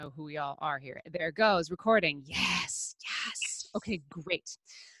know who we all are here. There it goes, recording. Yes, yes. Okay, great.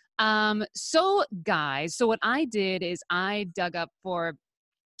 So guys, so what I did is I dug up, for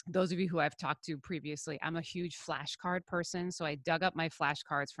those of you who I've talked to previously, I'm a huge flashcard person. So I dug up my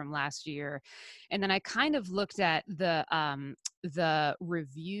flashcards from last year. And then I kind of looked at the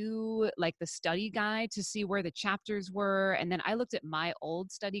review, like the study guide, to see where the chapters were. And then I looked at my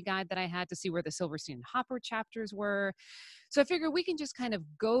old study guide that I had to see where the Silverstein and Hopper chapters were. So I figure we can just kind of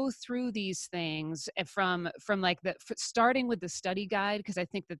go through these things from like starting with the study guide, because I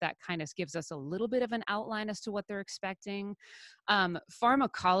think that kind of gives us a little bit of an outline as to what they're expecting.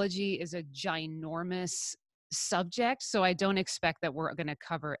 Pharmacology is a ginormous subject, so I don't expect that we're going to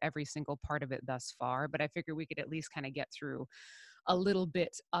cover every single part of it thus far, but I figure we could at least kind of get through a little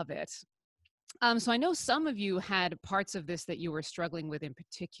bit of it. So I know some of you had parts of this that you were struggling with in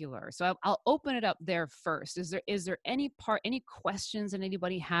particular. So I'll open it up there first. Is there any questions that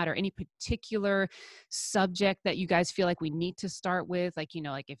anybody had, or any particular subject that you guys feel like we need to start with? Like,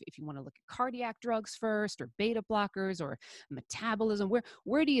 like if you want to look at cardiac drugs first, or beta blockers, or metabolism,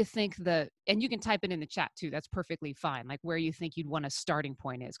 where do you think and you can type it in the chat too, that's perfectly fine, like where you think you'd want a starting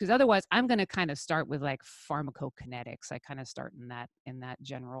point is. Because otherwise I'm going to kind of start with like pharmacokinetics. I kind of start in that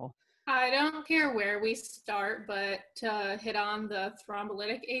general. I don't care where we start, but to hit on the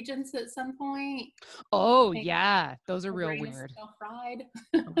thrombolytic agents at some point. Oh, yeah. Those are real weird. Fried.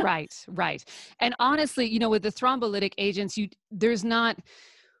 Right. And honestly, with the thrombolytic agents, we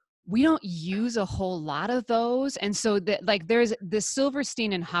don't use a whole lot of those. And so there's the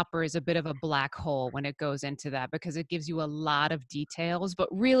Silverstein and Hopper is a bit of a black hole when it goes into that, because it gives you a lot of details. But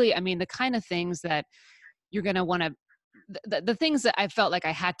really, I mean, the kind of things that you're going to want to, the things that I felt like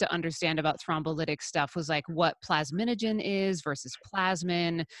I had to understand about thrombolytic stuff was like what plasminogen is versus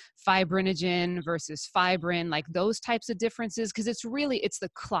plasmin, fibrinogen versus fibrin, like those types of differences, because it's the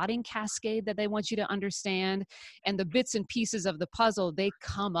clotting cascade that they want you to understand, and the bits and pieces of the puzzle, they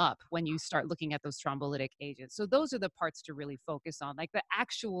come up when you start looking at those thrombolytic agents. So those are the parts to really focus on, like the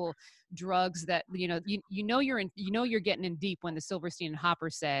actual drugs that you're getting in deep when the Silverstein and Hopper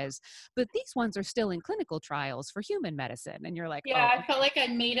says, but these ones are still in clinical trials for human medicine. And you're like, yeah, oh, I felt like I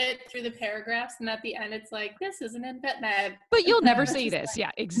made it through the paragraphs, and at the end it's like, this isn't in vet med. But you'll never see this. Yeah,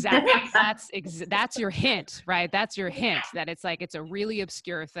 exactly. That's your hint, right? That's your hint that it's like, it's a really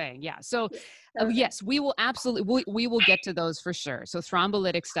obscure thing. Yeah. So yes, we will absolutely, we will get to those for sure. So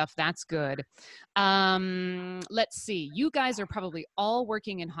thrombolytic stuff, that's good. Let's see. You guys are probably all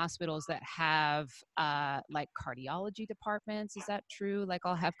working in hospitals that have like cardiology departments. Is that true? Like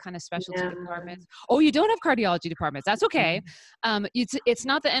all have kind of specialty departments. Oh, you don't have cardiology departments. That's okay. It's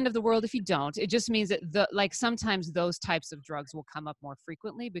not the end of the world if you don't. It just means that sometimes those types of drugs will come up more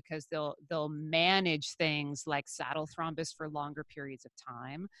frequently, because they'll manage things like saddle thrombus for longer periods of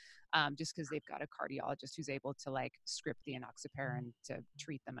time. Just because they've got a cardiologist who's able to like script the enoxaparin to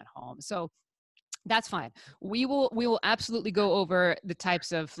treat them at home. So that's fine. We will absolutely go over the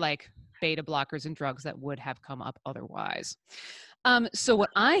types of like beta blockers and drugs that would have come up otherwise. So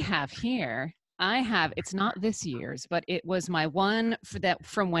what I have here, it's not this year's, but it was my one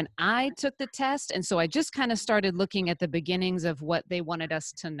from when I took the test. And so I just kind of started looking at the beginnings of what they wanted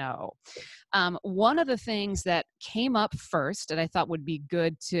us to know. One of the things that came up first that I thought would be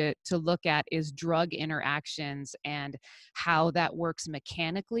good to look at is drug interactions and how that works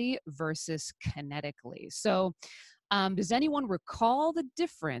mechanically versus kinetically. So does anyone recall the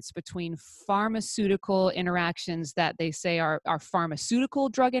difference between pharmaceutical interactions that they say are pharmaceutical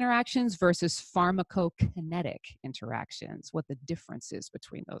drug interactions versus pharmacokinetic interactions? What the difference is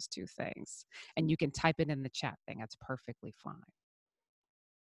between those two things? And you can type it in the chat thing. That's perfectly fine.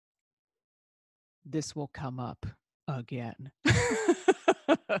 This will come up again.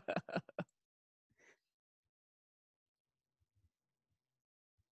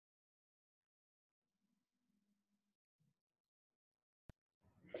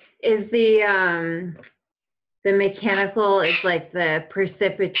 Is the mechanical is like the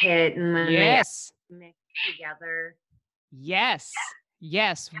precipitate, and then yes, they mix together. Yes,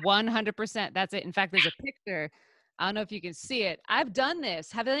 100%. That's it. In fact, there's a picture. I don't know if you can see it. I've done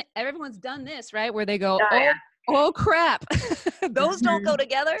this. Everyone's done this, right? Where they go, oh crap, those don't go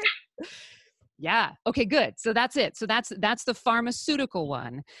together. Yeah. Okay, good. So that's it. So that's the pharmaceutical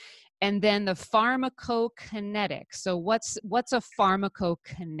one. And then the pharmacokinetic. So what's a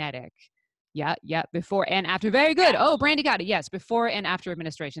pharmacokinetic? Yeah. Before and after. Very good. Oh, Brandy got it. Yes. Before and after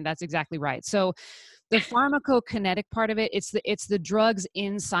administration. That's exactly right. So the pharmacokinetic part of it, it's the drugs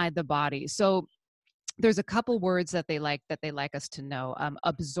inside the body. So there's a couple words that they like us to know: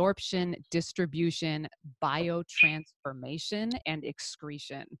 absorption, distribution, biotransformation, and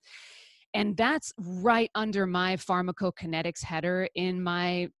excretion. And that's right under my pharmacokinetics header in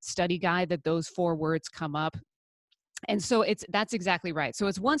my study guide, that those 4 words come up. And so that's exactly right. So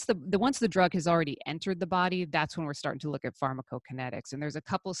it's once the drug has already entered the body, that's when we're starting to look at pharmacokinetics. And there's a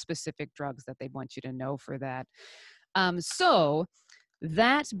couple specific drugs that they want you to know for that. So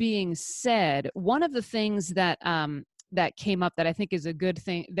that being said, one of the things that that came up that I think is a good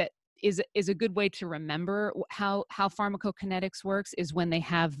thing, that is a good way to remember how pharmacokinetics works, is when they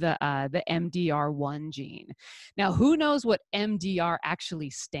have the MDR1 gene. Now, who knows what MDR actually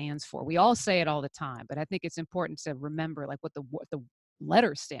stands for? We all say it all the time, but I think it's important to remember like what the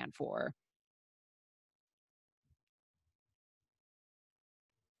letters stand for.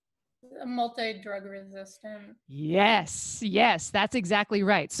 Multi-drug resistant. Yes, that's exactly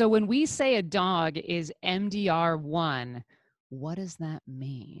right. So when we say a dog is MDR1, what does that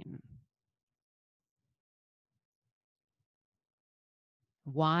mean?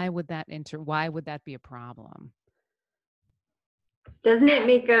 Why would that be a problem? Doesn't it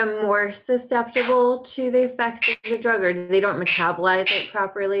make them more susceptible to the effects of the drug, or they don't metabolize it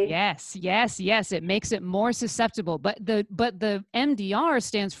properly? Yes. It makes it more susceptible. But the MDR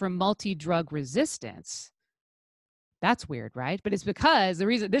stands for multi-drug resistance. That's weird, right? But it's because the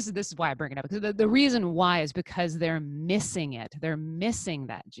reason, this is why I bring it up, because the reason why is because they're missing it. They're missing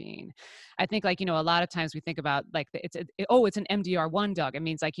that gene. I think, like, a lot of times we think about like it's an MDR1 dog. It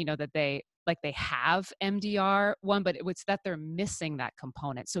means, like, that they have MDR1, but it's that they're missing that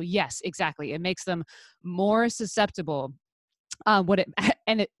component. So yes, exactly. It makes them more susceptible.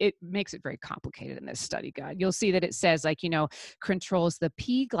 It makes it very complicated in this study guide. You'll see that it says, like, controls the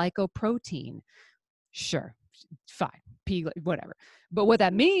P glycoprotein. Sure, fine, whatever. But what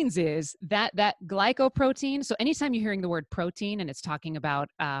that means is that glycoprotein. So anytime you're hearing the word protein and it's talking about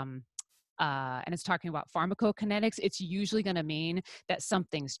pharmacokinetics, it's usually going to mean that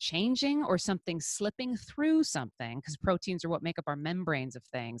something's changing or something's slipping through something, because proteins are what make up our membranes of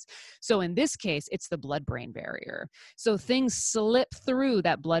things. So in this case, it's the blood-brain barrier. So things slip through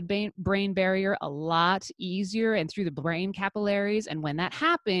that blood-brain barrier a lot easier and through the brain capillaries. And when that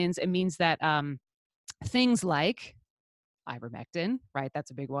happens, it means that things like ivermectin, right? That's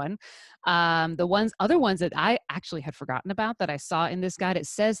a big one. Other ones that I actually had forgotten about that I saw in this guide, it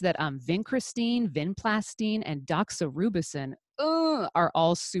says that vincristine, vinplastine, and doxorubicin are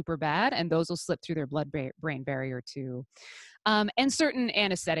all super bad, and those will slip through their blood-brain barrier too. And certain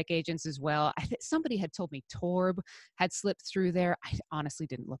anesthetic agents as well. Somebody had told me Torb had slipped through there. I honestly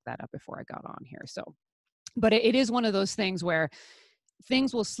didn't look that up before I got on here. So, but it is one of those things where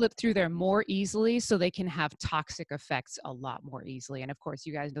things will slip through there more easily, so they can have toxic effects a lot more easily. And of course,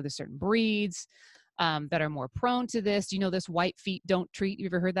 you guys know there's certain breeds that are more prone to this. Do you know this white feet don't treat? You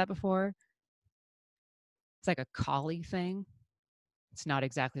ever heard that before? It's like a collie thing. It's not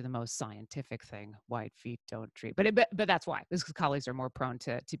exactly the most scientific thing. White feet don't treat, but that's why. This is, collies are more prone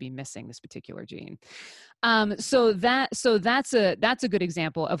to be missing this particular gene. So that's a good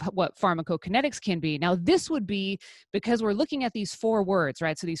example of what pharmacokinetics can be. Now, this would be because we're looking at these 4 words,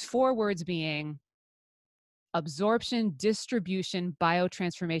 right? So these 4 words being absorption, distribution,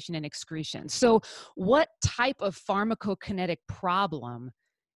 biotransformation, and excretion. So what type of pharmacokinetic problem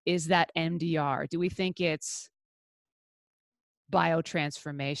is that MDR? Do we think it's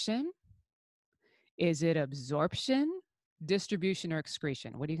biotransformation? Is it absorption, distribution, or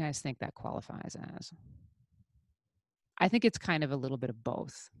excretion? What do you guys think that qualifies as? I think it's kind of a little bit of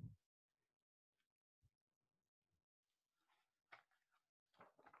both.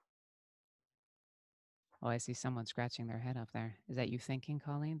 Oh, I see someone scratching their head up there. Is that you thinking,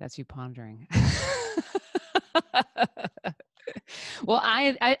 Colleen? That's you pondering. Well,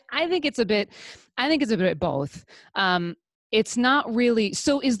 I think it's a bit both. It's not really.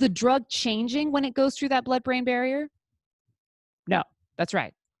 So is the drug changing when it goes through that blood-brain barrier? No, that's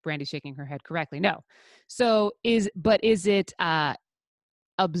right. Brandy's shaking her head correctly. No. So is it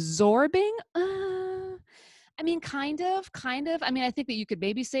absorbing? I mean, kind of. I mean, I think that you could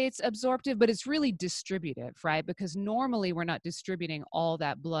maybe say it's absorptive, but it's really distributive, right? Because normally we're not distributing all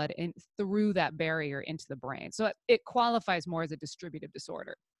that blood through that barrier into the brain. So it qualifies more as a distributive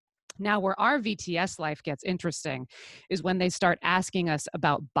disorder. Now, where our VTS life gets interesting is when they start asking us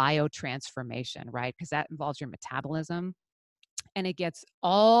about biotransformation, right? Because that involves your metabolism. And it gets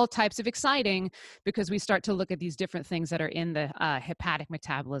all types of exciting because we start to look at these different things that are in the hepatic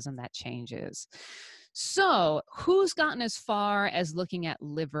metabolism that changes. So who's gotten as far as looking at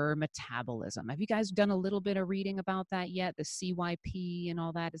liver metabolism? Have you guys done a little bit of reading about that yet? The CYP and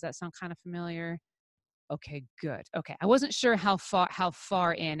all that? Does that sound kind of familiar? Okay, good. Okay. I wasn't sure how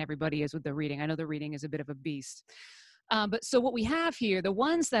far in everybody is with the reading. I know the reading is a bit of a beast. But so what we have here, the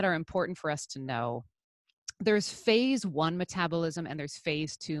ones that are important for us to know, there's phase 1 metabolism and there's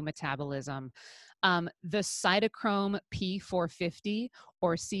phase 2 metabolism. The cytochrome P450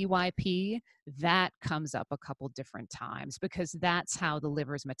 or CYP, that comes up a couple different times because that's how the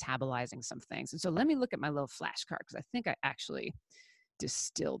liver is metabolizing some things. And so let me look at my little flashcard because I think I actually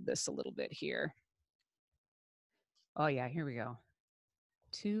distilled this a little bit here. Oh yeah, here we go.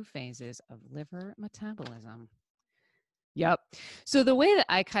 2 phases of liver metabolism. Yep. So the way that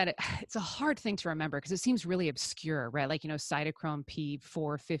I it's a hard thing to remember because it seems really obscure, right? Like, cytochrome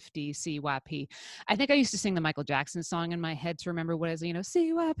P450, CYP. I think I used to sing the Michael Jackson song in my head to remember what is,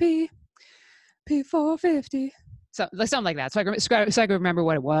 CYP, P450. So something like that. So I could remember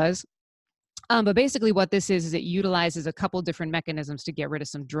what it was. But basically what this is it utilizes a couple different mechanisms to get rid of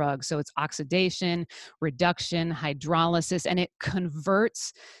some drugs. So it's oxidation, reduction, hydrolysis, and it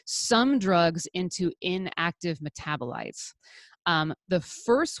converts some drugs into inactive metabolites. The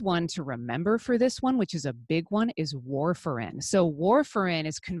first one to remember for this one, which is a big one, is warfarin. So warfarin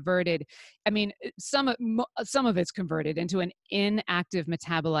is converted, some of it's converted into an inactive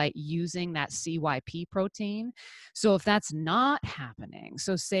metabolite using that CYP protein. So if that's not happening,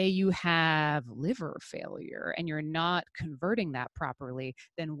 so say you have liver failure and you're not converting that properly,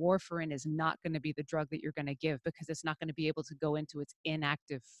 then warfarin is not going to be the drug that you're going to give because it's not going to be able to go into its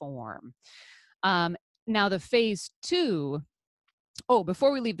inactive form. Now the phase 2,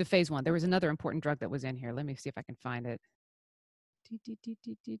 before we leave the phase 1, there was another important drug that was in here. Let me see if I can find it.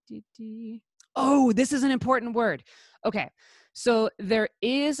 Oh, this is an important word. Okay, so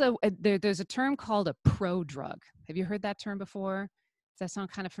there's a term called a prodrug. Have you heard that term before? Does that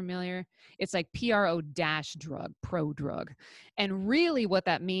sound kind of familiar? It's like PRO-drug, prodrug. And really what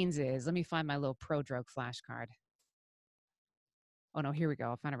that means is, let me find my little prodrug flashcard. Oh no, here we go.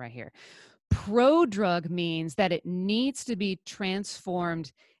 I'll find it right here. Prodrug means that it needs to be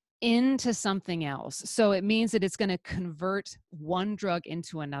transformed into something else. So it means that it's going to convert one drug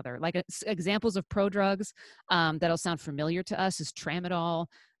into another. Like examples of prodrugs that'll sound familiar to us is tramadol,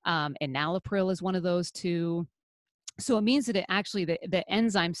 enalapril is one of those two. So it means that it actually, the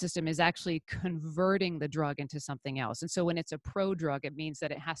enzyme system is actually converting the drug into something else. And so when it's a prodrug, it means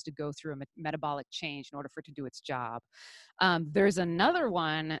that it has to go through a metabolic change in order for it to do its job. There's another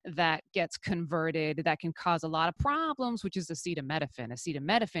one that gets converted that can cause a lot of problems, which is acetaminophen.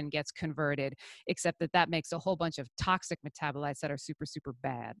 Acetaminophen gets converted, except that makes a whole bunch of toxic metabolites that are super, super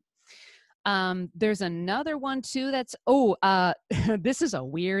bad. There's another one too that's, this is a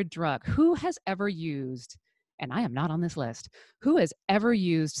weird drug. Who has ever used, and I am not on this list, who has ever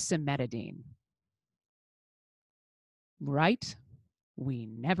used cimetidine? Right? We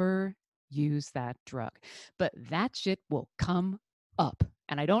never use that drug, but that shit will come up.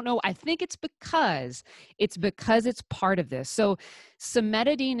 And I don't know, I think it's because it's part of this. So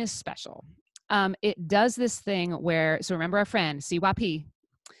cimetidine is special. It does this thing where, so remember our friend CYP,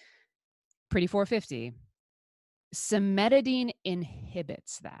 Pretty 450, cimetidine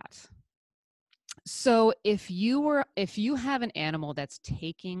inhibits that. So if you have an animal that's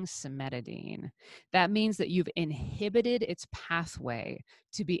taking cimetidine, that means that you've inhibited its pathway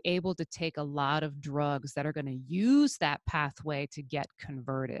to be able to take a lot of drugs that are going to use that pathway to get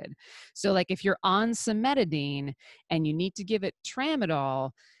converted. So like if you're on cimetidine and you need to give it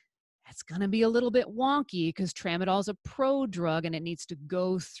tramadol, it's going to be a little bit wonky because tramadol is a prodrug and it needs to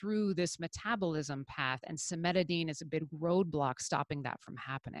go through this metabolism path, and cimetidine is a big roadblock stopping that from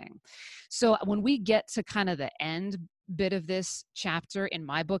happening. So when we get to kind of the end bit of this chapter, in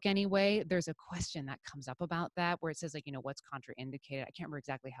my book anyway, there's a question that comes up about that where it says like, what's contraindicated. I can't remember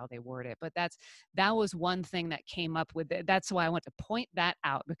exactly how they word it, but that was one thing that came up with it. That's why I want to point that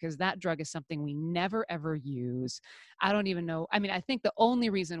out, because that drug is something we never ever use. I don't even know. I think the only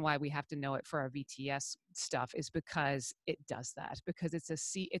reason why we have to know it for our VTS stuff is because it does that, because it's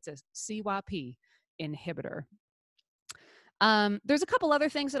a CYP inhibitor. There's a couple other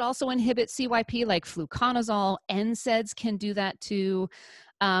things that also inhibit CYP, like fluconazole. NSAIDs can do that too.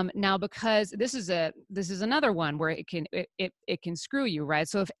 Now, because this is another one where it can screw you, right?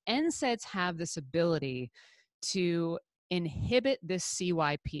 So if NSAIDs have this ability to inhibit this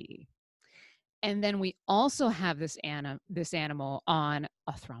CYP, and then we also have this animal on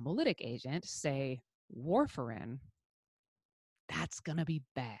a thrombolytic agent, say warfarin, that's gonna be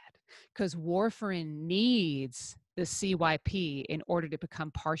bad, because warfarin needs the CYP in order to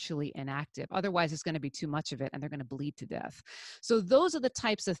become partially inactive. Otherwise, it's going to be too much of it and they're going to bleed to death. So those are the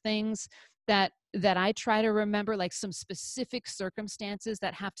types of things that I try to remember, like some specific circumstances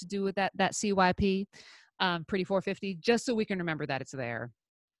that have to do with that CYP. Pretty 450, just so we can remember that it's there.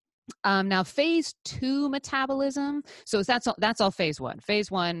 Now, phase 2 metabolism. So that's all phase 1. Phase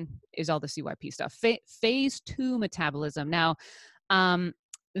 1 is all the CYP stuff. Phase 2 metabolism. Now,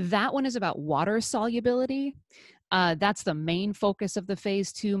 that one is about water solubility. That's the main focus of the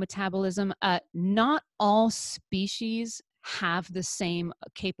phase 2 metabolism. Not all species have the same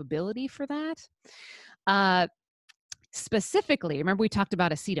capability for that. Specifically, remember we talked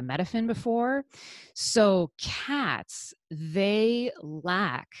about acetaminophen before? So cats, they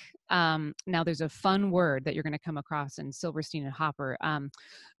lack, now there's a fun word that you're going to come across in Silverstein and Hopper,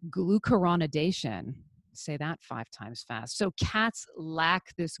 glucuronidation. Say that 5 times fast. So cats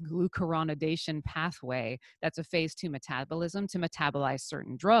lack this glucuronidation pathway. That's a phase 2 metabolism to metabolize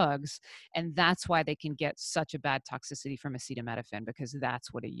certain drugs. And that's why they can get such a bad toxicity from acetaminophen, because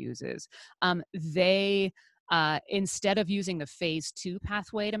that's what it uses. Instead of using the phase 2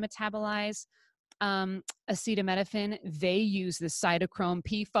 pathway to metabolize acetaminophen, they use the cytochrome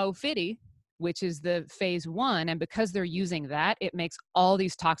P450, which is the phase 1. And because they're using that, it makes all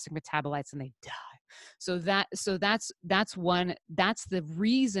these toxic metabolites and they die. So that's the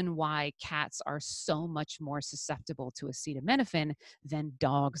reason why cats are so much more susceptible to acetaminophen than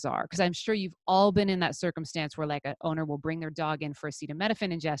dogs are. Because I'm sure you've all been in that circumstance where like an owner will bring their dog in for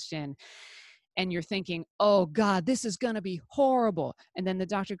acetaminophen ingestion, and you're thinking, oh God, this is going to be horrible. And then the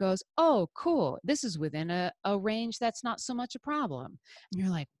doctor goes, oh, cool. This is within a range that's not so much a problem. And you're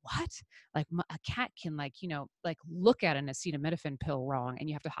like, what? Like a cat can look at an acetaminophen pill wrong and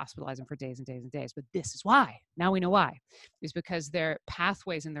you have to hospitalize them for days and days and days. But this is why. Now we know why. It's because their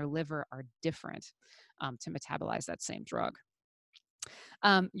pathways in their liver are different to metabolize that same drug.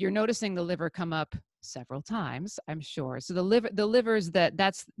 You're noticing the liver come up several times, I'm sure. So the liver is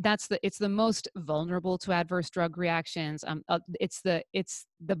it's the most vulnerable to adverse drug reactions. It's the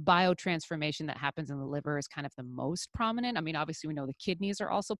biotransformation that happens in the liver is kind of the most prominent. I mean, obviously we know the kidneys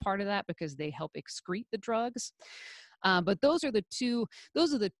are also part of that because they help excrete the drugs. But those are the two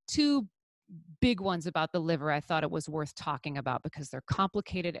big ones about the liver I thought it was worth talking about because they're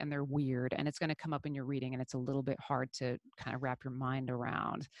complicated and they're weird, and it's going to come up in your reading and it's a little bit hard to kind of wrap your mind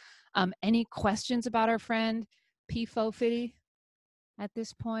around. Any questions about our friend P450 at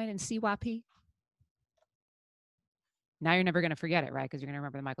this point and CYP? Now you're never going to forget it, right? Because you're going to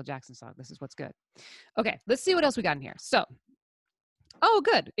remember the Michael Jackson song. This is what's good. Okay, let's see what else we got in here. So, oh,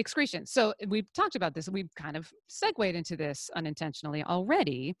 good. Excretion. So we've talked about this. We've kind of segued into this unintentionally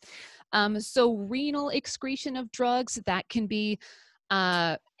already. So renal excretion of drugs, that can be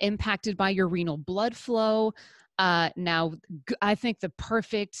impacted by your renal blood flow. Now, I think the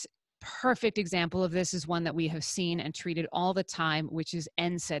perfect example of this is one that we have seen and treated all the time, which is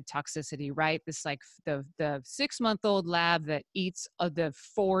NSAID toxicity, right? This like the 6-month-old lab that eats the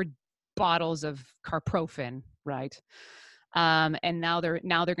 4 bottles of carprofen, right? And now they're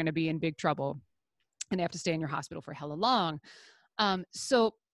going to be in big trouble and they have to stay in your hospital for hella long.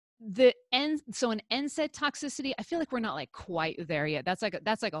 So an NSAID toxicity, I feel like we're not like quite there yet. That's like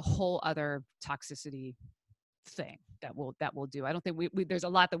a whole other toxicity thing that we'll do. I don't think we there's a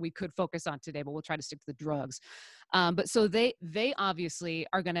lot that we could focus on today, but we'll try to stick to the drugs. But so they obviously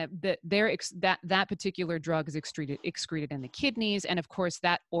are going to, that particular drug is excreted in the kidneys. And of course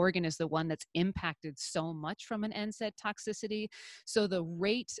that organ is the one that's impacted so much from an NSAID toxicity. So the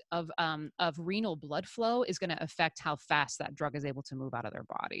rate of renal blood flow is going to affect how fast that drug is able to move out of their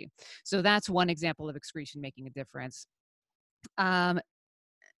body. So that's one example of excretion making a difference.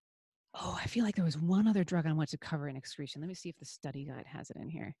 Oh, I feel like there was one other drug I wanted to cover in excretion. Let me see if the study guide has it in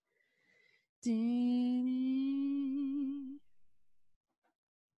here.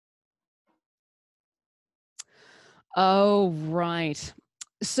 Oh, right.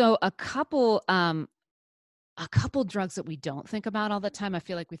 So a couple drugs that we don't think about all the time. I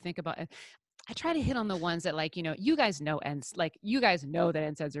feel like we think about, I try to hit on the ones that you guys know you guys know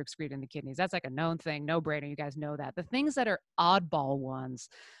that NSAIDs are excreted in the kidneys. That's like a known thing, no brainer. You guys know that. The things that are oddball ones,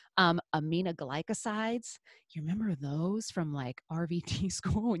 aminoglycosides. You remember those from like RVT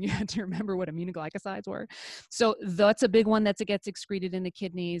school when you had to remember what aminoglycosides were? So that's a big one that gets excreted in the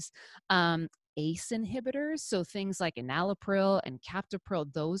kidneys. ACE inhibitors, so things like enalapril and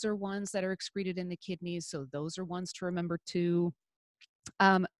captopril, those are ones that are excreted in the kidneys. So those are ones to remember too.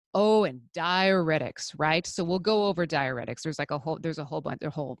 And diuretics, right? So we'll go over diuretics. There's a whole bunch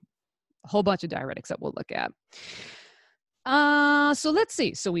of diuretics that we'll look at. So let's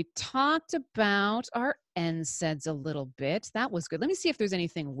see. So we talked about our NSAIDs a little bit. That was good. Let me see if there's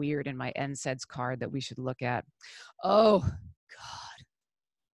anything weird in my NSAIDs card that we should look at. Oh, God.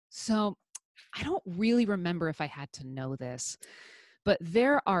 So I don't really remember if I had to know this, but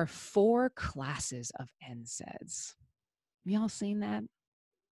there are 4 classes of NSAIDs. Y'all seen that?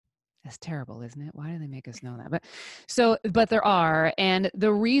 That's terrible, isn't it? Why do they make us know that? But there are, and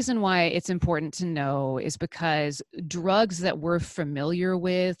the reason why it's important to know is because drugs that we're familiar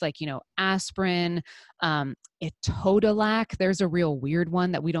with, like, aspirin, Etodolac, there's a real weird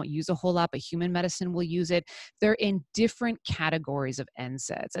one that we don't use a whole lot, but human medicine will use it. They're in different categories of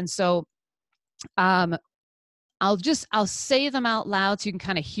NSAIDs. And so, I'll say them out loud so you can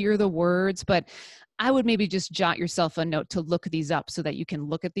kind of hear the words, but I would maybe just jot yourself a note to look these up so that you can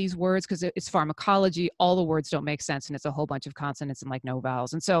look at these words, because it's pharmacology. All the words don't make sense, and it's a whole bunch of consonants and like no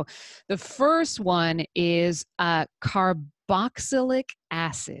vowels. And so the first one is carboxylic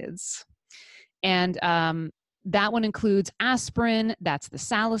acids. And that one includes aspirin, that's the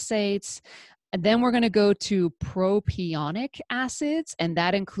salicylates. And then we're going to go to propionic acids, and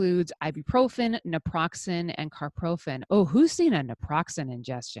that includes ibuprofen, naproxen, and carprofen. Oh, who's seen a naproxen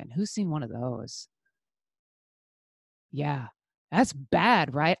ingestion? Who's seen one of those? Yeah, that's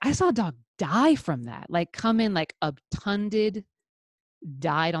bad, right? I saw a dog die from that, like come in like obtunded,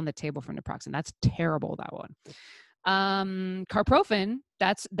 died on the table from naproxen. That's terrible, that one. Carprofen,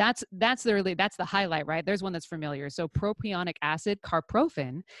 that's the highlight, right? There's one that's familiar. So propionic acid,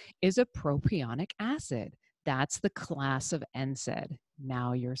 carprofen is a propionic acid. That's the class of NSAID.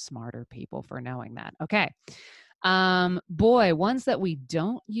 Now you're smarter people for knowing that. Okay. Boy, ones that we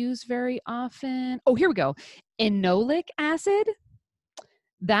don't use very often. Oh, here we go. Enolic acid.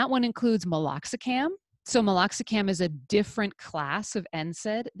 That one includes meloxicam. So meloxicam is a different class of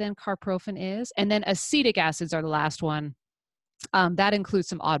NSAID than carprofen is. And then acetic acids are the last one. That includes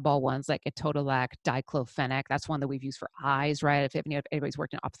some oddball ones like Etodolac, diclofenac. That's one that we've used for eyes, right? If anybody's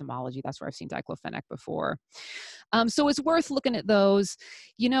worked in ophthalmology, that's where I've seen diclofenac before. So it's worth looking at those.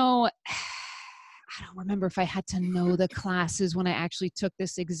 I don't remember if I had to know the classes when I actually took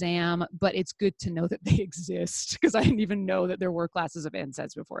this exam, but it's good to know that they exist, because I didn't even know that there were classes of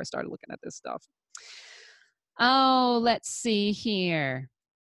NSAIDs before I started looking at this stuff. Oh, let's see here.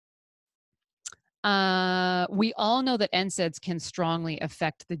 We all know that NSAIDs can strongly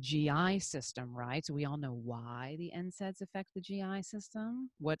affect the GI system, right? So we all know why the NSAIDs affect the GI system.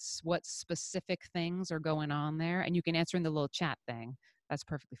 What specific things are going on there? And you can answer in the little chat thing. That's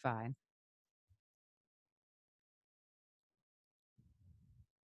perfectly fine.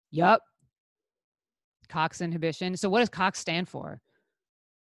 Yup. COX inhibition. So what does COX stand for?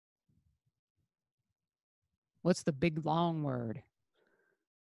 What's the big long word?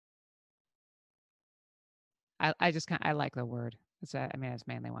 I like the word. That's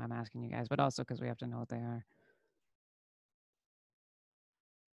mainly why I'm asking you guys, but also because we have to know what they are.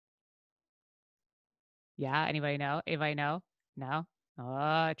 Yeah, anybody know? Anybody know? No?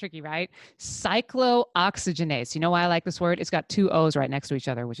 Oh, tricky, right? Cyclooxygenase. You know why I like this word? It's got 2 O's right next to each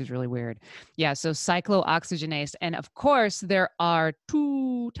other, which is really weird. Yeah, so cyclooxygenase. And of course, there are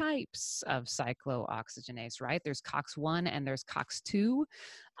 2 types of cyclooxygenase, right? There's COX-1 and there's COX-2.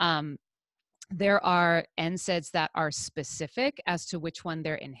 There are NSAIDs that are specific as to which one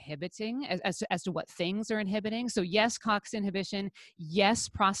they're inhibiting, as to what things they're inhibiting. So yes, COX inhibition. Yes,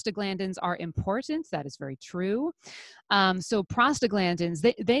 prostaglandins are important. That is very true. So prostaglandins,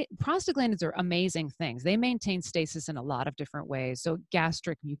 prostaglandins are amazing things. They maintain stasis in a lot of different ways. So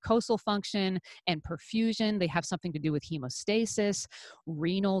gastric mucosal function and perfusion, they have something to do with hemostasis.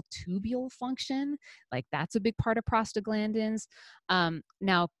 Renal tubule function, like that's a big part of prostaglandins.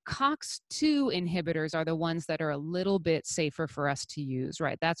 Now, COX-2 inhibitors are the ones that are a little bit safer for us to use,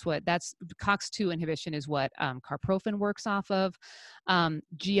 right? That's COX-2 inhibition is what carprofen works off of.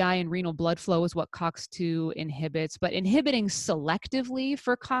 GI and renal blood flow is what COX-2 inhibits, but inhibiting selectively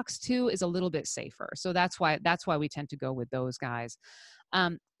for COX-2 is a little bit safer. So that's why we tend to go with those guys.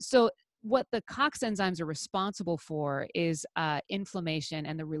 So what the COX enzymes are responsible for is inflammation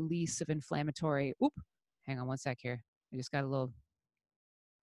and the release of inflammatory. Oop, hang on one sec here. I just got a little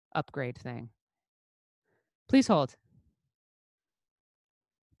upgrade thing. Please hold.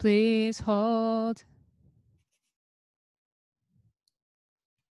 Please hold.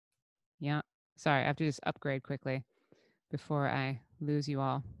 Yeah, sorry, I have to just upgrade quickly before I lose you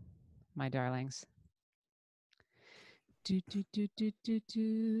all, my darlings. Do, do, do, do, do,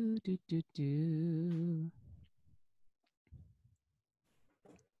 do, do, do, do.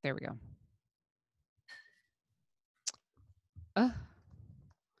 There we go.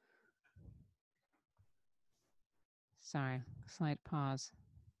 Sorry, slight pause.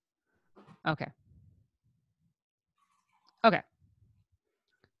 Okay. Okay.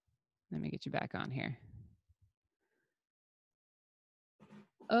 Let me get you back on here.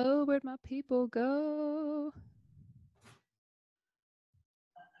 Oh, where'd my people go?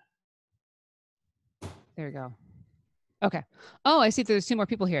 There you go. Okay. Oh, I see there's 2 more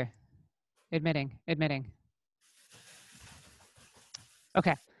people here. Admitting.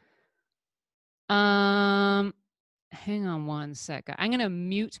 Okay. Hang on one second. I'm going to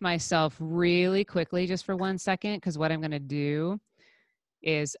mute myself really quickly just for 1 second, because what I'm going to do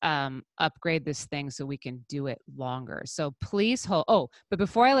is upgrade this thing so we can do it longer. So please hold. Oh, but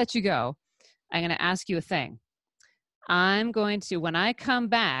before I let you go, I'm going to ask you a thing. I'm going to, when I come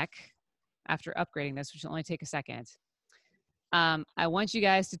back after upgrading this, which will only take a second, I want you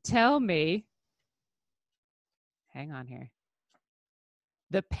guys to tell me, hang on here,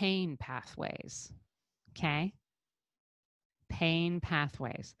 the pain pathways, okay? Pain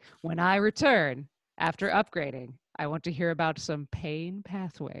pathways. When I return after upgrading, I want to hear about some pain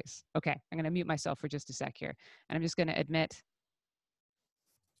pathways. Okay, I'm going to mute myself for just a sec here. And I'm just going to admit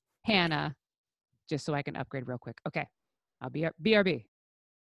Hannah, just so I can upgrade real quick. Okay, I'll be BRB.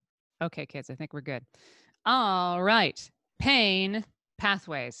 Okay, kids, I think we're good. All right, pain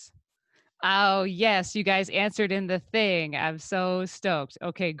pathways. Oh, yes, you guys answered in the thing. I'm so stoked.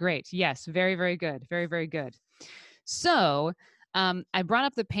 Okay, great. Yes, very, very good. Very, very good. So I brought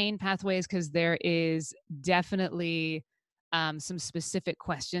up the pain pathways because there is definitely some specific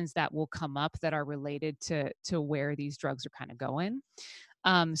questions that will come up that are related to where these drugs are kind of going.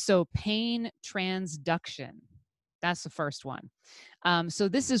 So pain transduction, that's the first one. So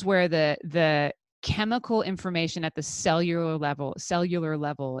this is where the chemical information at the cellular level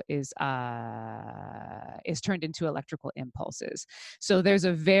is turned into electrical impulses. So there's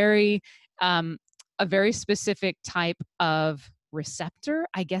a very specific type of receptor.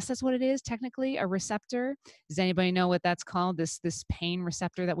 I guess that's what it is, technically, a receptor. Does anybody know what that's called? This pain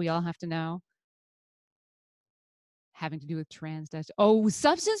receptor that we all have to know? Having to do with transduction. Oh,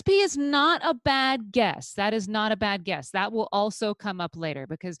 substance P is not a bad guess. That is not a bad guess. That will also come up later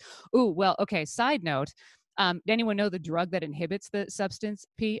because, okay, side note, anyone know the drug that inhibits the substance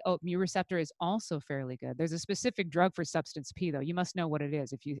P? Oh, mu receptor is also fairly good. There's a specific drug for substance P, though. You must know what it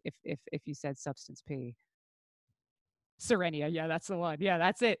is if you said substance P. Serenia, yeah, that's the one. Yeah,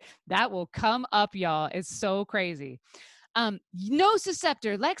 that's it. That will come up, y'all. It's so crazy.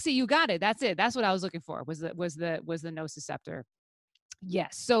 Nociceptor, Lexi, you got it. That's it. That's what I was looking for. Was the nociceptor.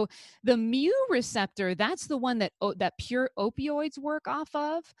 Yes. So the mu receptor, that's the one that that pure opioids work off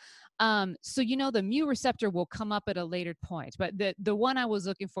of. So the mu receptor will come up at a later point, but the one I was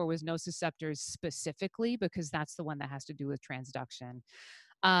looking for was nociceptors specifically because that's the one that has to do with transduction.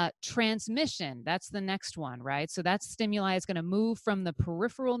 Transmission, that's the next one, right? So that stimuli is going to move from the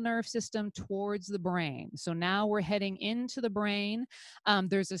peripheral nerve system towards the brain. So now we're heading into the brain.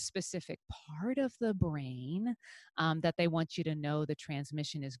 There's a specific part of the brain that they want you to know the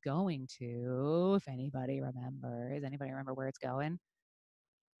transmission is going to. If anybody remember where it's going?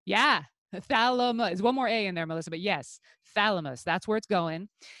 Yeah, thalamus. One more A in there, Melissa, but yes, thalamus. That's where it's going.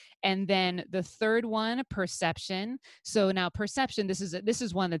 And then the third one, perception. So now perception, this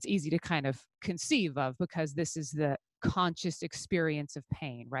is one that's easy to kind of conceive of because this is the conscious experience of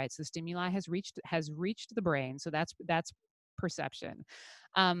pain, right? So stimuli has reached the brain. So that's perception.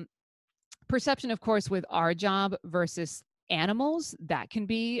 Perception, of course, with our job versus animals, that can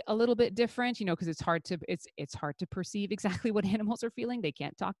be a little bit different, because it's hard to perceive exactly what animals are feeling. They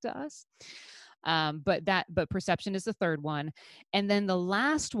can't talk to us. But perception is the third one. And then the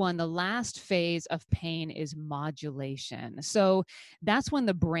last phase of pain is modulation. So that's when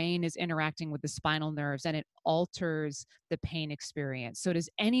the brain is interacting with the spinal nerves and it alters the pain experience. So does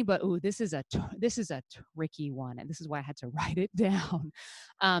anybody, this is a tricky one, and this is why I had to write it down.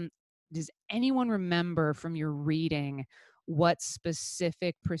 Does anyone remember from your reading what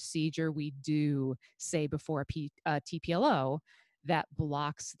specific procedure we do, say, before a TPLO that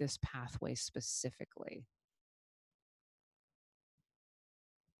blocks this pathway specifically?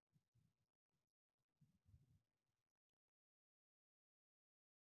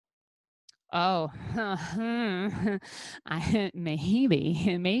 Oh,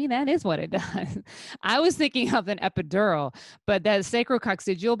 maybe that is what it does. I was thinking of an epidural, but that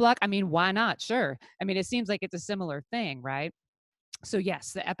sacrococcygeal block, why not? Sure. It seems like it's a similar thing, right? So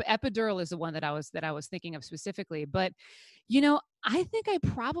yes, the epidural is the one that I was thinking of specifically. But I think I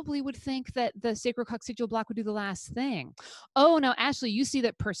probably would think that the sacrococcygeal block would do the last thing. Oh no, Ashley, you see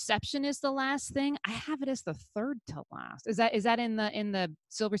that perception is the last thing. I have it as the third to last. Is that in the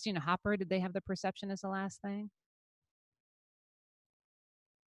Silverstein and Hopper? Did they have the perception as the last thing?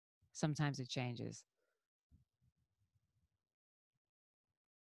 Sometimes it changes.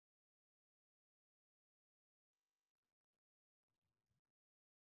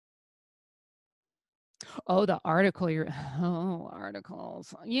 Oh, the article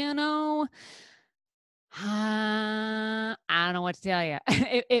articles. I don't know what to tell you.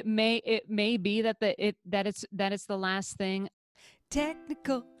 It may be that it's the last thing.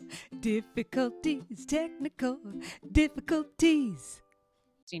 Technical difficulties. Technical difficulties.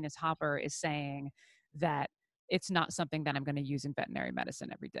 Venus Hopper is saying that it's not something that I'm going to use in veterinary medicine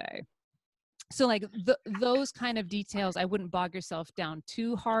every day. So like those kind of details, I wouldn't bog yourself down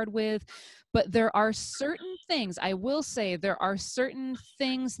too hard with, but there are certain things, I will say there are certain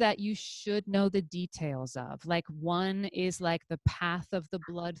things that you should know the details of. Like one is like the path of the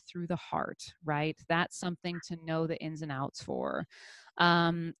blood through the heart, right? That's something to know the ins and outs for.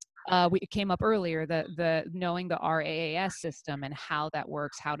 It came up earlier, the knowing the RAAS system and how that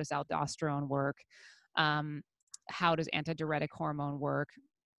works. How does aldosterone work? How does antidiuretic hormone work?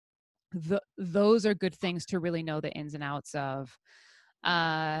 Those are good things to really know the ins and outs of.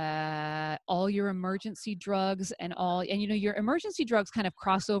 All your emergency drugs and your emergency drugs kind of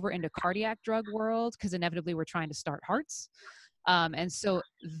cross over into cardiac drug world because inevitably we're trying to start hearts. And so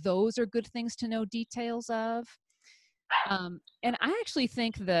those are good things to know details of. And I actually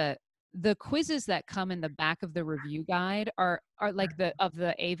think the quizzes that come in the back of the review guide are like the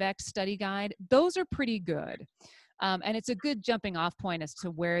AVEX study guide. Those are pretty good. And it's a good jumping off point as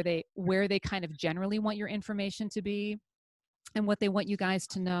to where they kind of generally want your information to be and what they want you guys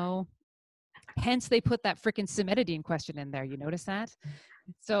to know. Hence, they put that freaking cimetidine question in there. You notice that?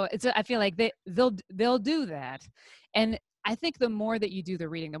 So I feel like they'll do that. And I think the more that you do the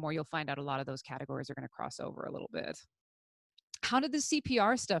reading, the more you'll find out a lot of those categories are going to cross over a little bit. How did the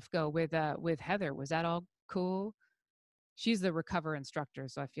CPR stuff go with Heather? Was that all cool? She's the Recover instructor,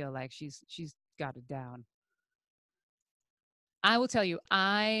 so I feel like she's got it down. I will tell you,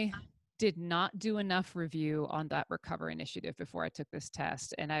 I did not do enough review on that Recover initiative before I took this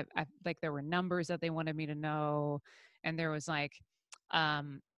test. And I like, there were numbers that they wanted me to know. And there was like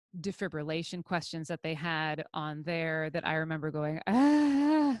defibrillation questions that they had on there that I remember going,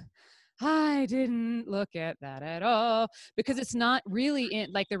 I didn't look at that at all, because it's not really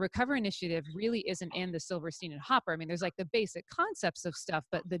in, like, the Recover initiative really isn't in the Silverstein and Hopper. I mean, there's like the basic concepts of stuff,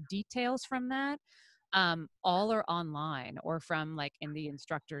 but the details from that all are online or from like in the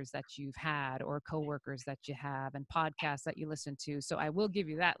instructors that you've had or coworkers that you have and podcasts that you listen to. So I will give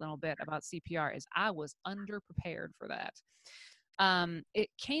you that little bit about CPR is I was underprepared for that. It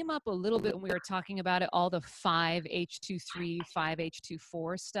came up a little bit when we were talking about it, all the 5H23,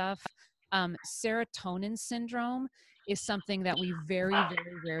 5H24 stuff. Serotonin syndrome is something that we very,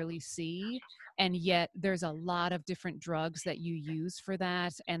 very rarely see. And yet there's a lot of different drugs that you use for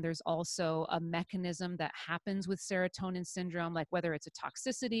that. And there's also a mechanism that happens with serotonin syndrome, like whether it's a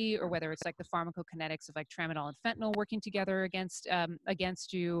toxicity or whether it's like the pharmacokinetics of like tramadol and fentanyl working together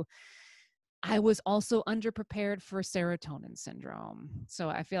against you. I was also underprepared for serotonin syndrome. So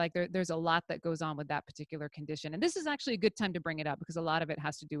I feel like there's a lot that goes on with that particular condition. And this is actually a good time to bring it up because a lot of it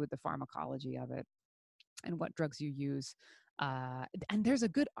has to do with the pharmacology of it and what drugs you use. And there's I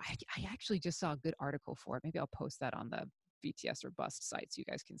actually just saw a good article for it. Maybe I'll post that on the VTS or Bust site so you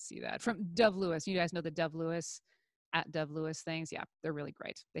guys can see that. From Dove Lewis. You guys know the Dove Lewis, at Dove Lewis things? Yeah, they're really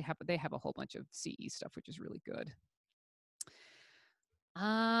great. They have a whole bunch of CE stuff, which is really good.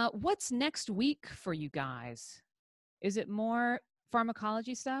 What's next week for you guys? Is it more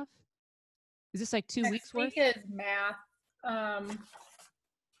pharmacology stuff? Is this like 2 weeks worth? Next week is math. I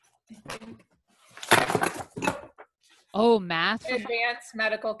think. Oh, math. Advanced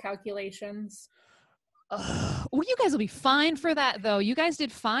medical calculations. Well, you guys will be fine for that, though. You guys did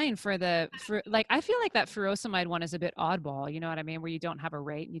fine for like, I feel like that furosemide one is a bit oddball. You know what I mean? Where you don't have a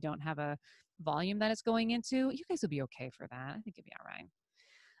rate and you don't have a volume that it's going into. You guys will be okay for that. I think you'll be all right.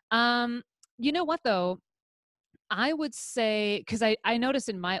 You know what, though? I would say, because I noticed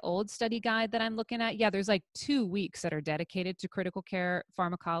in my old study guide that I'm looking at, yeah, there's like 2 weeks that are dedicated to critical care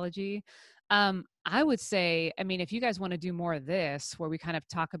pharmacology. I would say, I mean, if you guys want to do more of this, where we kind of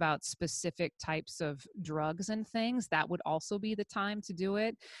talk about specific types of drugs and things, that would also be the time to do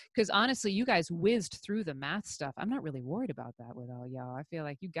it. Because honestly, you guys whizzed through the math stuff. I'm not really worried about that with all y'all. I feel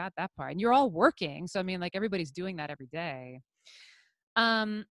like you got that part. And you're all working. So, I mean, like, everybody's doing that every day.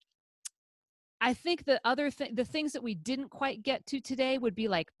 I think the the things that we didn't quite get to today would be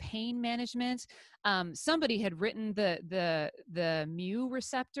like pain management. Somebody had written the mu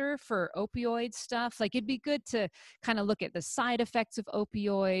receptor for opioid stuff. Like, it'd be good to kind of look at the side effects of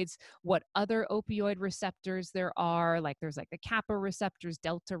opioids, what other opioid receptors there are. Like, there's like the kappa receptors,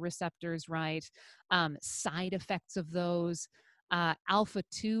 delta receptors, right? Side effects of those. Alpha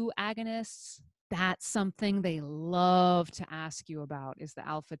 2 agonists. That's something they love to ask you about, is the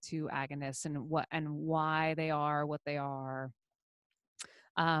alpha 2 agonists and why they are what they are.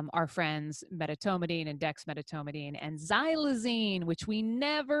 our friends medetomidine and dexmedetomidine and xylazine, which we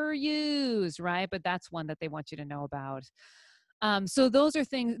never use, right? But that's one that they want you to know about. So those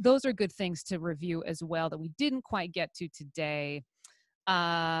are good things to review as well that we didn't quite get to today.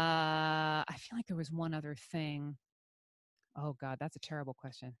 I feel like there was one other thing. Oh God, that's a terrible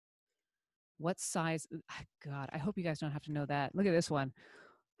question. What size? God, I hope you guys don't have to know that. Look at this one.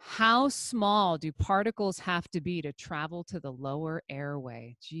 How small do particles have to be to travel to the lower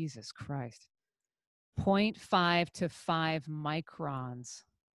airway? Jesus Christ. 0.5 to 5 microns.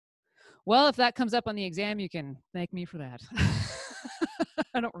 Well, if that comes up on the exam, you can thank me for that.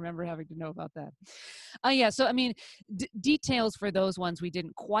 I don't remember having to know about that. Yeah, so I mean, details for those ones we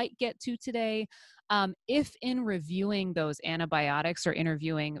didn't quite get to today. If in reviewing those antibiotics or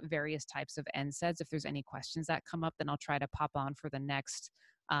interviewing various types of NSAIDs, if there's any questions that come up, then I'll try to pop on for the next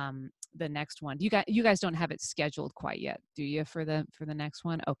one. You guys don't have it scheduled quite yet, do you, for the next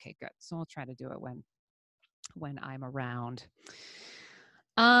one? Okay, good. So I'll try to do it when I'm around.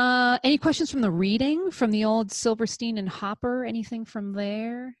 Any questions from the reading, from the old Silverstein and Hopper? Anything from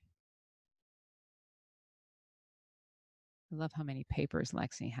there? I love how many papers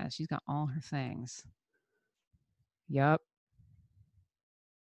Lexi has. She's got all her things. Yep.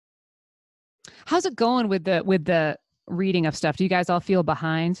 How's it going with the reading of stuff? Do you guys all feel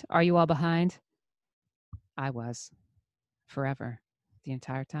behind? Are you all behind? I was forever, the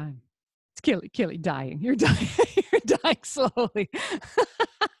entire time. It's Kelly dying. You're dying. You're dying slowly.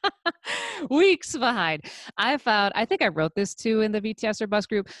 Weeks behind. I think I wrote this too in the VTS or bus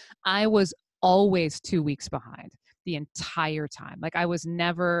group. I was always 2 weeks behind the entire time. Like I was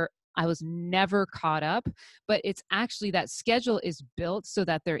never caught up, but it's actually that schedule is built so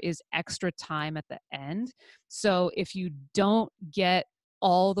that there is extra time at the end. So if you don't get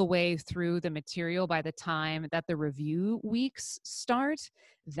all the way through the material by the time that the review weeks start,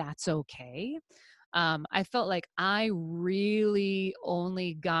 that's okay. I felt like I really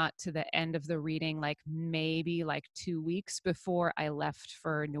only got to the end of the reading like maybe like 2 weeks before I left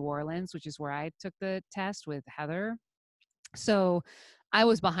for New Orleans, which is where I took the test with Heather. So I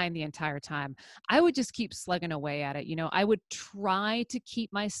was behind the entire time. I would just keep slugging away at it. You know, I would try to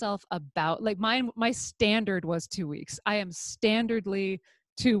keep myself about like my standard was 2 weeks. I am standardly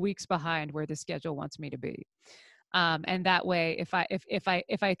 2 weeks behind where the schedule wants me to be. And that way, if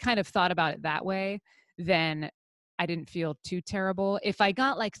I kind of thought about it that way, then I didn't feel too terrible. If I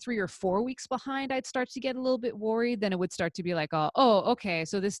got like 3 or 4 weeks behind, I'd start to get a little bit worried. Then it would start to be like, oh, okay.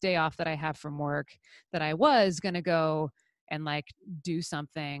 So this day off that I have from work that I was going to go and like do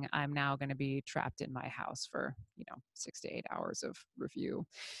something, I'm now going to be trapped in my house for, 6 to 8 hours of review.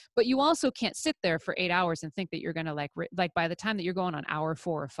 But you also can't sit there for 8 hours and think that you're going to like by the time that you're going on hour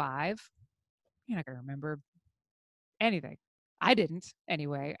 4 or 5, you're not going to remember anything. I didn't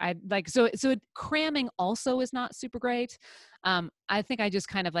anyway. So cramming also is not super great. I think I just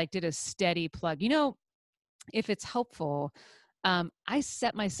kind of like did a steady plug. If it's helpful, I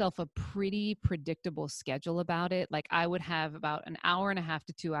set myself a pretty predictable schedule about it. Like I would have about an hour and a half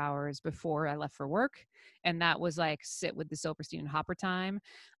to 2 hours before I left for work. And that was like sit with the Silverstein and Hopper time.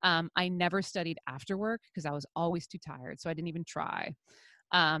 I never studied after work because I was always too tired. So I didn't even try.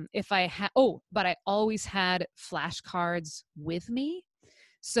 But I always had flashcards with me.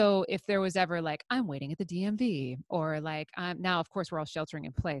 So if there was ever like, I'm waiting at the DMV or like now, of course, we're all sheltering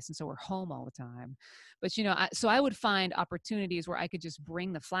in place. And so we're home all the time. But, so I would find opportunities where I could just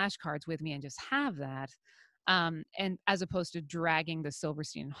bring the flashcards with me and just have that. And as opposed to dragging the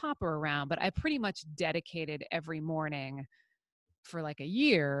Silverstein and Hopper around, but I pretty much dedicated every morning for like a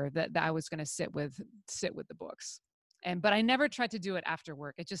year that I was going to sit with the books. But I never tried to do it after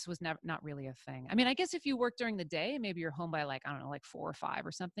work. It just was not really a thing. I mean, I guess if you work during the day, maybe you're home by like, I don't know, like 4 or 5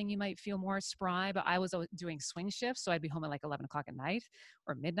 or something, you might feel more spry, but I was doing swing shifts. So I'd be home at like 11 o'clock at night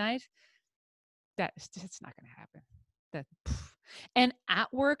or midnight. It's not going to happen. And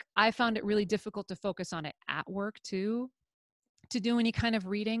at work, I found it really difficult to focus on it at work too, to do any kind of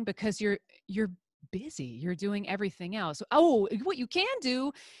reading because you're busy. You're doing everything else. Oh, what you can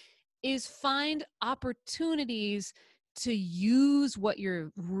do is find opportunities to use what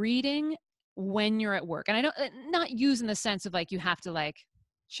you're reading when you're at work. And I don't, not use in the sense of like, you have to like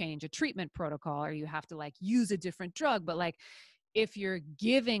change a treatment protocol or you have to like use a different drug, but like if you're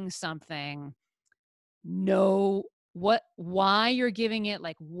giving something, know why you're giving it,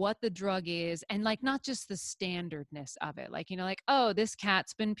 like what the drug is, and like not just the standardness of it. Like, like, oh, this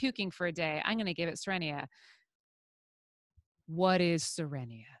cat's been puking for a day, I'm going to give it Cerenia. What is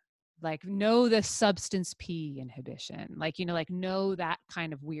Cerenia? like know the substance P inhibition, like, like know that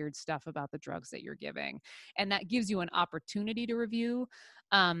kind of weird stuff about the drugs that you're giving. And that gives you an opportunity to review.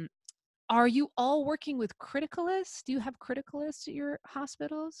 Are you all working with criticalists? Do you have criticalists at your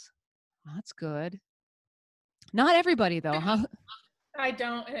hospitals? Oh, that's good. Not everybody though, huh? I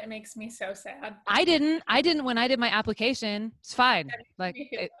don't, and it makes me so sad. I didn't when I did my application. It's fine. Like,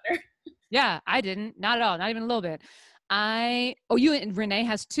 yeah, I didn't. Not at all. Not even a little bit. You and Renee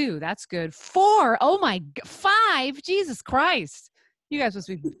has 2. That's good. 4. Oh my, 5. Jesus Christ. You guys must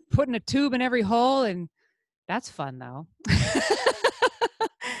be putting a tube in every hole, and that's fun though.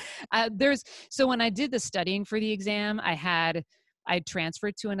 So when I did the studying for the exam, I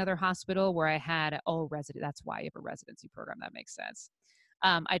transferred to another hospital where I had that's why you have a residency program. That makes sense.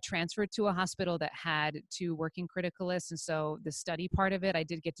 I transferred to a hospital that had 2 working criticalists. And so the study part of it, I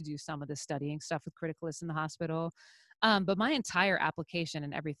did get to do some of the studying stuff with criticalists in the hospital. But my entire application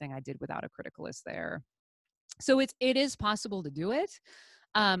and everything I did without a criticalist there. So it is possible to do it.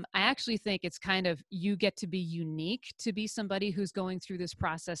 I actually think it's kind of, you get to be unique to be somebody who's going through this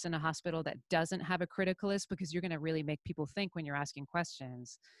process in a hospital that doesn't have a criticalist, because you're going to really make people think when you're asking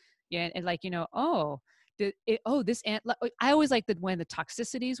questions. Yeah. And like, I always like that when the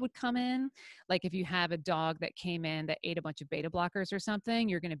toxicities would come in, like if you have a dog that came in that ate a bunch of beta blockers or something,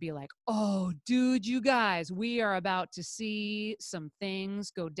 you're going to be like, oh dude, you guys, we are about to see some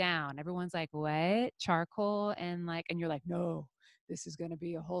things go down. Everyone's like, what? Charcoal? And you're like, no, this is going to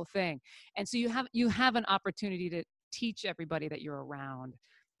be a whole thing. And so you have an opportunity to teach everybody that you're around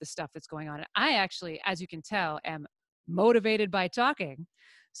the stuff that's going on. And I actually, as you can tell, am motivated by talking.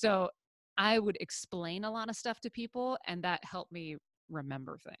 So I would explain a lot of stuff to people, and that helped me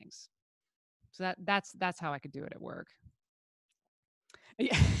remember things. So that's how I could do it at work.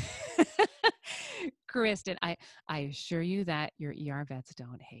 Yeah. Kristen, I assure you that your ER vets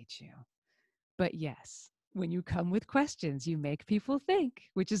don't hate you. But yes, when you come with questions, you make people think,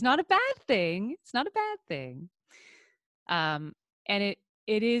 which is not a bad thing. It's not a bad thing. And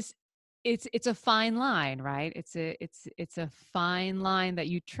it's a fine line, right? It's a fine line that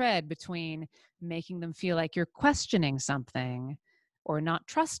you tread between making them feel like you're questioning something or not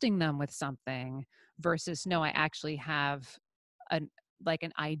trusting them with something versus, no, I actually have an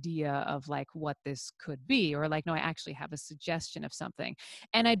idea of what this could be, or no, I actually have a suggestion of something.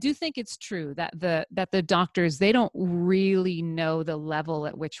 And I do think it's true that the doctors, they don't really know the level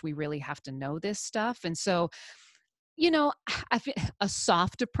at which we really have to know this stuff. And so, I feel a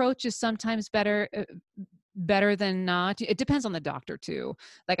soft approach is sometimes better than not. It depends on the doctor too.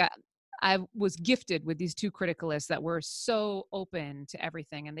 I was gifted with these 2 criticalists that were so open to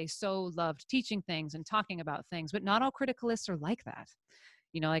everything, and they so loved teaching things and talking about things, but not all criticalists are like that.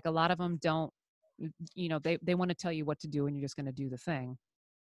 A lot of them don't, they want to tell you what to do and you're just going to do the thing,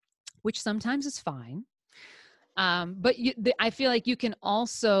 which sometimes is fine. But I feel like you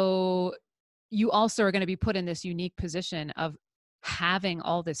also are going to be put in this unique position of having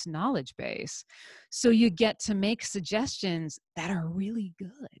all this knowledge base. So you get to make suggestions that are really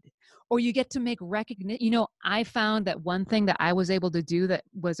good, or you get to make recognition. I found that one thing that I was able to do that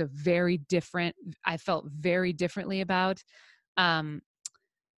was I felt very differently about,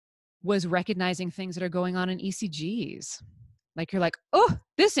 was recognizing things that are going on in ECGs. You're like, oh,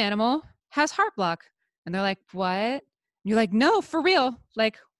 this animal has heart block. And they're like, what? You're like, no, for real.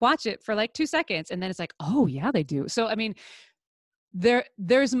 Watch it for 2 seconds. And then it's like, oh yeah, they do. So, I mean,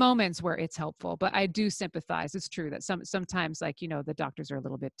 there's moments where it's helpful, but I do sympathize. It's true that sometimes the doctors are a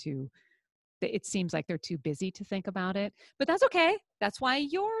little bit too, it seems like they're too busy to think about it, but that's okay. That's why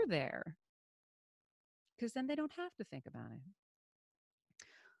you're there. Because then they don't have to think about it.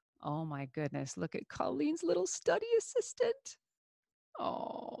 Oh my goodness. Look at Colleen's little study assistant.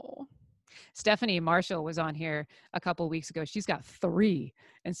 Oh, Stephanie Marshall was on here a couple weeks ago. She's got 3.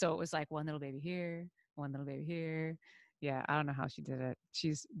 And so it was one little baby here, one little baby here. Yeah, I don't know how she did it.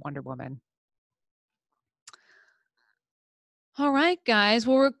 She's Wonder Woman. All right, guys.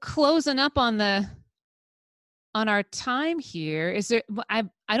 Well, we're closing up on our time here. Is there, I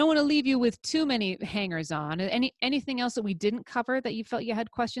don't want to leave you with too many hangers on. Anything else that we didn't cover that you felt you had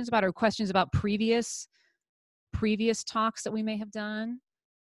questions about, or questions about previous talks that we may have done?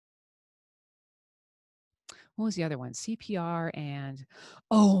 What was the other one? CPR and,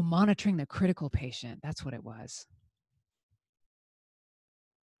 monitoring the critical patient. That's what it was.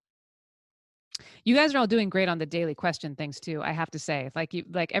 You guys are all doing great on the daily question things too, I have to say.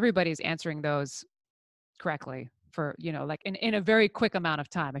 Everybody's answering those correctly for, in a very quick amount of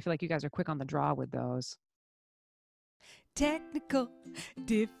time. I feel like you guys are quick on the draw with those. Technical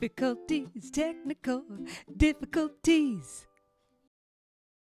difficulties, technical difficulties.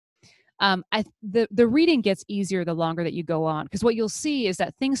 The reading gets easier the longer that you go on, because what you'll see is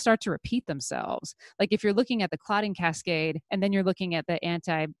that things start to repeat themselves. Like if you're looking at the clotting cascade and then you're looking at the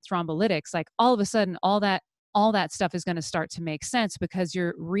anti-thrombolytics, like all of a sudden all that stuff is going to start to make sense because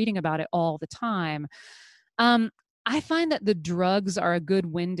you're reading about it all the time. I find that the drugs are a good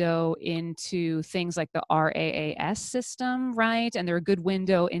window into things like the RAAS system, right? And they're a good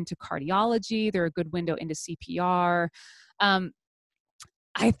window into cardiology. They're a good window into CPR.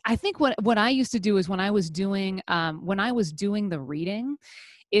 I think what I used to do is when I was doing the reading,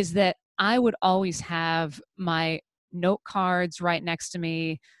 is that I would always have my note cards right next to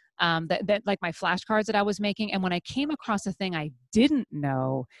me, that like my flashcards that I was making. And when I came across a thing I didn't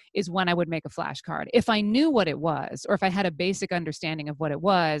know is when I would make a flashcard. If I knew what it was, or if I had a basic understanding of what it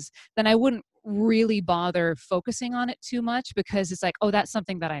was, then I wouldn't really bother focusing on it too much, because it's like, oh, that's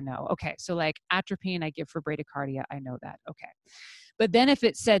something that I know. Okay, so like atropine I give for bradycardia, I know that. Okay. But then if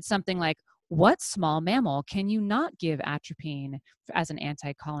it said something like, what small mammal can you not give atropine as an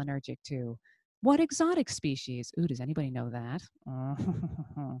anticholinergic to? What exotic species? Ooh, does anybody know that?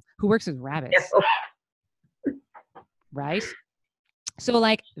 Who works with rabbits? Right? So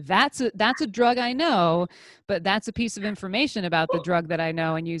like that's a drug I know, but that's a piece of information about the drug that I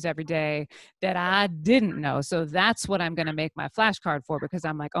know and use every day that I didn't know. So that's what I'm going to make my flashcard for, because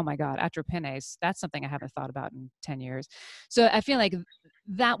I'm like, oh my God, atropinase, that's something I haven't thought about in 10 years. So I feel like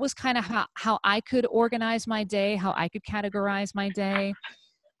that was kind of how I could organize my day, how I could categorize my day.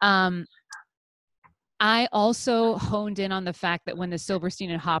 I also honed in on the fact that when the Silverstein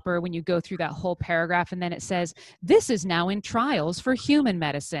and Hopper, when you go through that whole paragraph and then it says, this is now in trials for human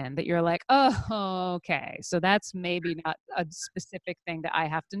medicine, that you're like, oh, okay. So that's maybe not a specific thing that I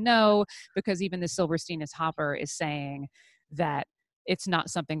have to know, because even the Silverstein and Hopper is saying that it's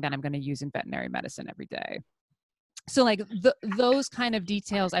not something that I'm going to use in veterinary medicine every day. So like those kind of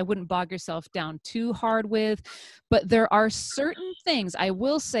details, I wouldn't bog yourself down too hard with, but there are certain things, I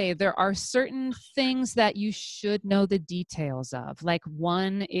will say there are certain things that you should know the details of. Like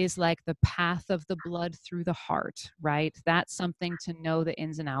one is like the path of the blood through the heart, right? That's something to know the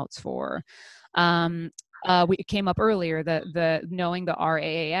ins and outs for. It came up earlier, the knowing the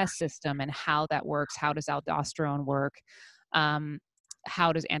RAAS system and how that works. How does aldosterone work?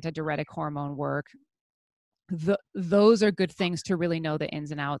 How does antidiuretic hormone work? Those are good things to really know the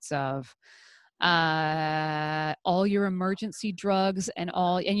ins and outs of. All your emergency drugs and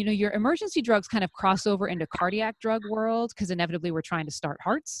your emergency drugs kind of cross over into cardiac drug world, because inevitably we're trying to start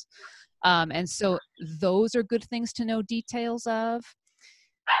hearts. And so those are good things to know details of.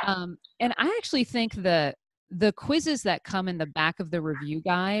 And I actually think the quizzes that come in the back of the review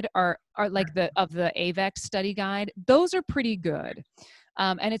guide are like the AVEX study guide. Those are pretty good.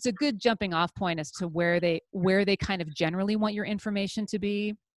 And it's a good jumping off point as to where they kind of generally want your information to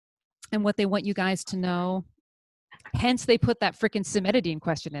be and what they want you guys to know. Hence, they put that freaking cimetidine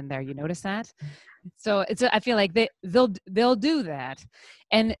question in there. You notice that? So I feel like they'll do that.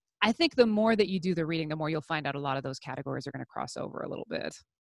 And I think the more that you do the reading, the more you'll find out a lot of those categories are going to cross over a little bit.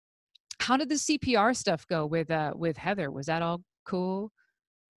 How did the CPR stuff go with Heather? Was that all cool?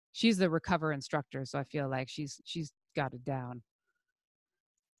 She's the Recover instructor, so I feel like she's got it down.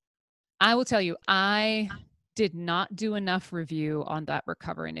 I will tell you, I did not do enough review on that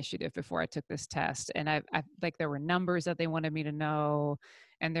Recover initiative before I took this test. And I like, there were numbers that they wanted me to know.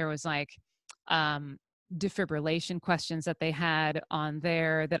 And there was like defibrillation questions that they had on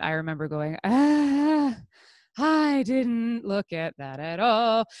there that I remember going, I didn't look at that at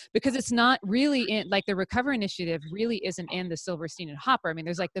all, because it's not really in, like, the Recover initiative really isn't in the Silverstein and Hopper. I mean,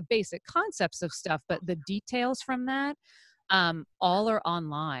 there's like the basic concepts of stuff, but the details from that, all are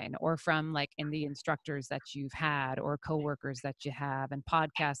online or from like in the instructors that you've had or coworkers that you have and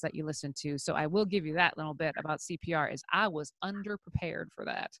podcasts that you listen to. So I will give you that little bit about CPR, is I was underprepared for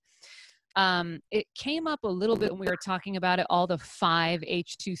that. It came up a little bit when we were talking about it, all the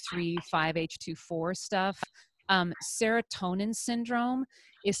 5H23, 5H24 stuff. Serotonin syndrome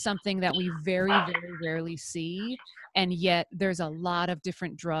is something that we very, very rarely see. And yet there's a lot of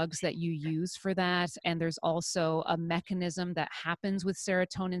different drugs that you use for that. And there's also a mechanism that happens with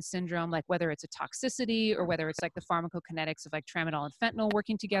serotonin syndrome, like whether it's a toxicity or whether it's like the pharmacokinetics of like tramadol and fentanyl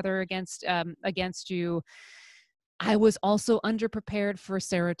working together against you. I was also underprepared for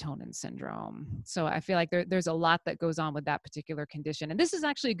serotonin syndrome. So I feel like there's a lot that goes on with that particular condition. And this is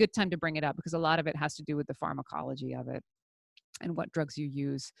actually a good time to bring it up, because a lot of it has to do with the pharmacology of it and what drugs you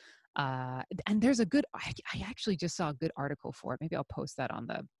use. And there's I actually just saw a good article for it. Maybe I'll post that on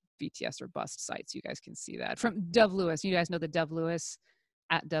the VTS or Bust site so you guys can see that. From Dove Lewis. You guys know the Dove Lewis,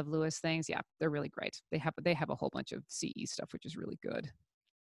 at Dove Lewis things? Yeah, they're really great. They have a whole bunch of CE stuff, which is really good.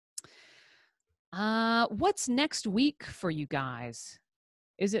 What's next week for you guys?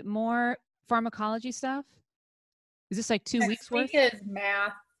 Is it more pharmacology stuff? Is this like 2 Next weeks week worth? is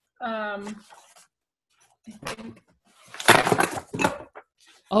math. I think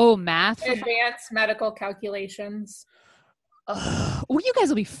Oh, math for advanced medical calculations. well, you guys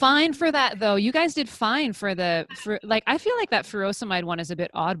will be fine for that though. You guys did fine for like, I feel like that furosemide one is a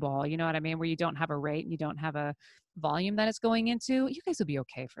bit oddball, you know what I mean? Where you don't have a rate and you don't have a volume that it's going into. You guys will be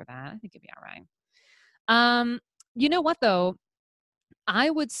okay for that. I think it'll be all right. You know what though? I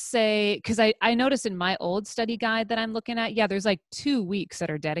would say, because I noticed in my old study guide that I'm looking at, yeah, there's like 2 weeks that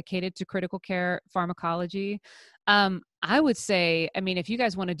are dedicated to critical care pharmacology. I would say, I mean, if you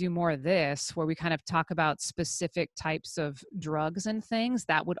guys want to do more of this, where we kind of talk about specific types of drugs and things,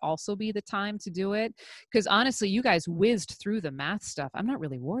 that would also be the time to do it. Because honestly, you guys whizzed through the math stuff. I'm not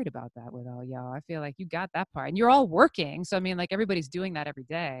really worried about that with all y'all. I feel like you got that part. And you're all working. So, I mean, like everybody's doing that every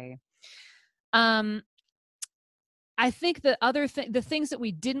day. I think the things that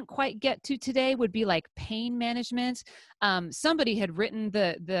we didn't quite get to today would be like pain management. Somebody had written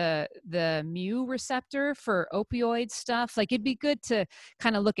the mu receptor for opioid stuff. Like it'd be good to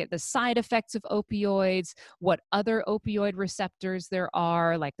kind of look at the side effects of opioids, what other opioid receptors there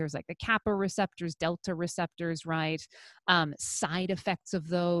are. Like there's like the kappa receptors, delta receptors, right? Side effects of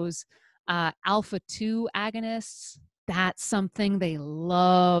those. Alpha 2 agonists. That's something they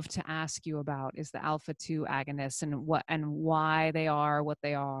love to ask you about, is the alpha 2 agonists and what and why they are what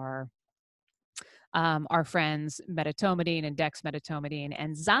they are. Our friends medetomidine and dexmedetomidine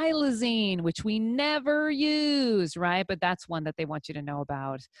and xylazine, which we never use, right? But that's one that they want you to know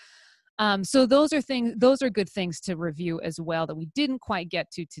about. So those are good things to review as well that we didn't quite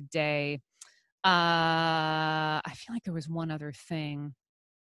get to today. I feel like there was one other thing.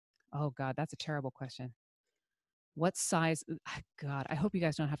 Oh God, that's a terrible question. What size? God, I hope you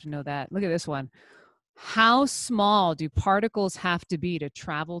guys don't have to know that. Look at this one. How small do particles have to be to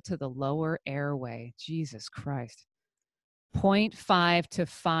travel to the lower airway? Jesus Christ. 0.5 to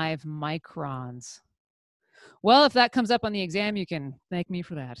 5 microns. Well, if that comes up on the exam, you can thank me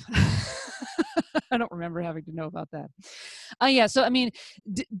for that. I don't remember having to know about that. Yeah, so I mean,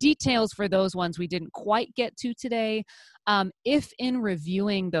 details for those ones we didn't quite get to today. If in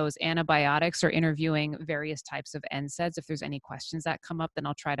reviewing those antibiotics or interviewing various types of NSAIDs, if there's any questions that come up, then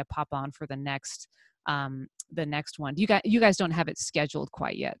I'll try to pop on for the next one. You guys don't have it scheduled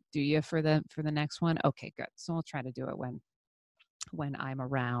quite yet, do you, for the next one? Okay, good. So I'll try to do it when I'm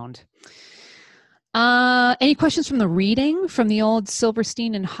around. Any questions from the reading from the old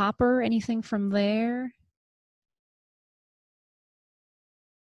Silverstein and Hopper? Anything from there?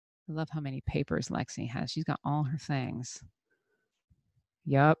 I love how many papers Lexi has. She's got all her things.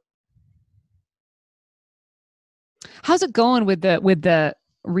 Yep. How's it going with the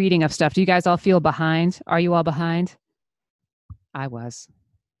reading of stuff? Do you guys all feel behind? Are you all behind? I was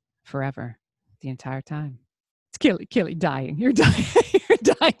forever, the entire time. It's Kelly dying. You're dying.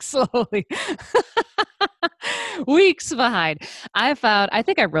 You're dying slowly. Weeks behind. I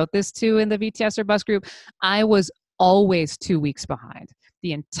think I wrote this too in the VTS or bus group. I was always 2 weeks behind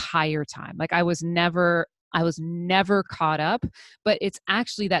the entire time. Like I was never caught up, but it's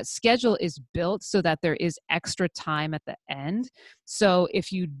actually that schedule is built so that there is extra time at the end. So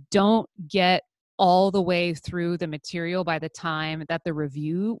if you don't get all the way through the material by the time that the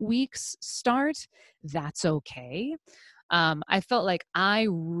review weeks start, that's okay. I felt like I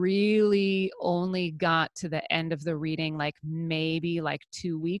really only got to the end of the reading like maybe like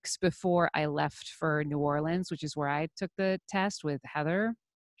 2 weeks before I left for New Orleans, which is where I took the test with Heather.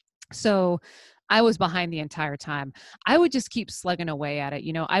 So I was behind the entire time. I would just keep slugging away at it.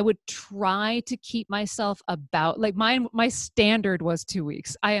 You know, I would try to keep myself about like my standard was 2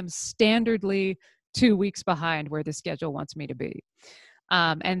 weeks. I am standardly 2 weeks behind where the schedule wants me to be.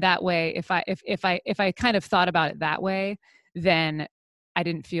 And that way, if I kind of thought about it that way, then I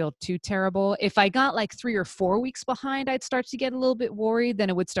didn't feel too terrible. If I got like 3 or 4 weeks behind, I'd start to get a little bit worried. Then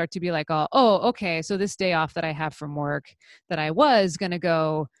it would start to be like, oh, okay. So this day off that I have from work that I was going to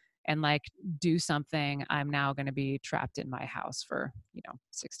go and like do something, I'm now going to be trapped in my house for,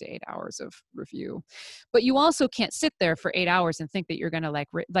 6 to 8 hours of review. But you also can't sit there for 8 hours and think that you're going to like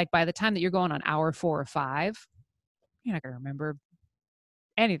by the time that you're going on hour 4 or 5, you're not going to remember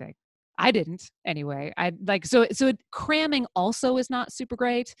anything. I didn't anyway. So cramming also is not super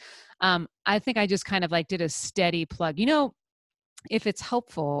great. I think I just kind of like did a steady plug. If it's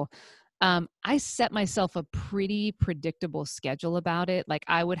helpful, I set myself a pretty predictable schedule about it. Like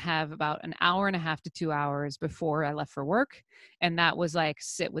I would have about an hour and a half to 2 hours before I left for work. And that was like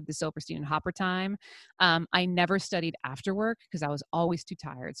sit with the Silverstein and Hopper time. I never studied after work because I was always too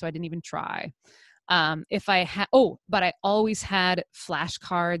tired. So I didn't even try. If I had, but I always had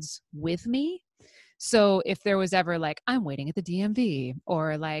flashcards with me. So if there was ever like, I'm waiting at the DMV,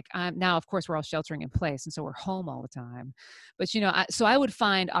 or like, now, of course, we're all sheltering in place. And so we're home all the time. But, you know, so I would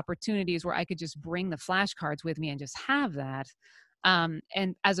find opportunities where I could just bring the flashcards with me and just have that.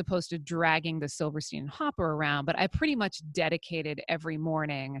 And as opposed to dragging the Silverstein and Hopper around, but I pretty much dedicated every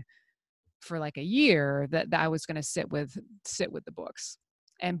morning for like a year that I was going to sit with the books.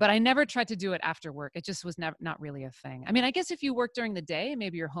 But I never tried to do it after work. It just was not really a thing. I mean, I guess if you work during the day,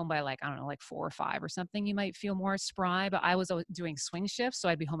 maybe you're home by like, I don't know, like 4 or 5 or something, you might feel more spry. But I was always doing swing shifts, so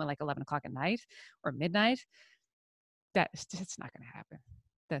I'd be home at like 11 o'clock at night or midnight. It's not going to happen.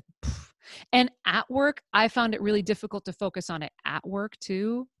 And at work, I found it really difficult to focus on it at work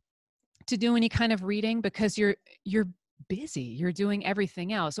too, to do any kind of reading because you're busy. You're doing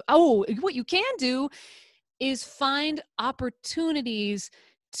everything else. Oh, what you can do is find opportunities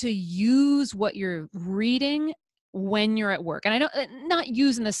to use what you're reading when you're at work. And I don't, not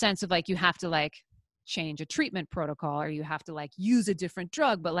use in the sense of like, you have to like change a treatment protocol or you have to like use a different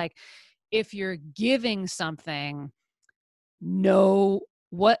drug, but like if you're giving something, know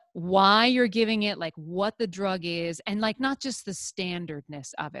why you're giving it, like what the drug is, and like not just the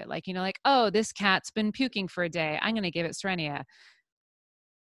standardness of it. Like, you know, like, oh, this cat's been puking for a day, I'm going to give it Cerenia.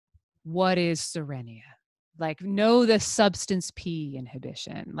 What is Cerenia? Like know the substance P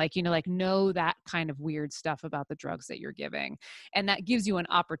inhibition, like, you know, like know that kind of weird stuff about the drugs that you're giving. And that gives you an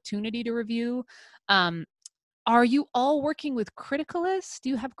opportunity to review. Are you all working with criticalists? Do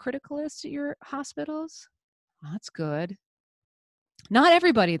you have criticalists at your hospitals? Oh, that's good. Not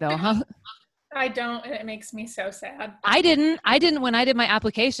everybody though, huh? I don't, and it makes me so sad. I didn't when I did my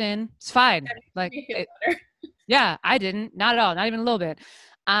application. It's fine. Like, yeah, I didn't, not at all. Not even a little bit.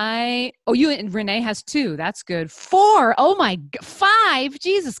 You and Renee has 2. That's good. 4. Oh my, 5.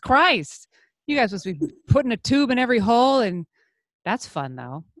 Jesus Christ. You guys must be putting a tube in every hole, and that's fun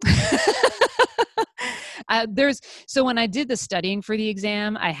though. So when I did the studying for the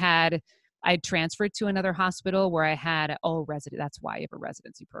exam, I transferred to another hospital where I had, that's why you have a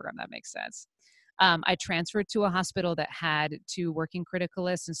residency program. That makes sense. I transferred to a hospital that had 2 working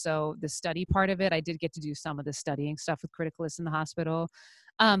criticalists. And so the study part of it, I did get to do some of the studying stuff with criticalists in the hospital.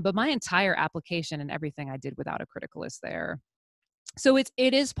 But my entire application and everything I did without a criticalist there. So it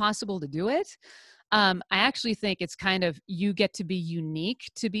is possible to do it. I actually think it's kind of, you get to be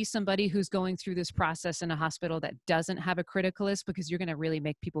unique to be somebody who's going through this process in a hospital that doesn't have a criticalist, because you're going to really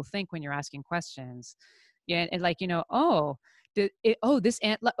make people think when you're asking questions. Yeah. And like, you know, I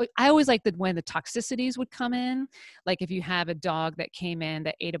always like that when the toxicities would come in, like if you have a dog that came in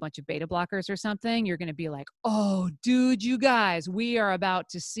that ate a bunch of beta blockers or something, you're going to be like, oh dude, you guys, we are about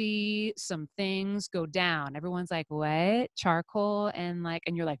to see some things go down. Everyone's like, what? Charcoal? And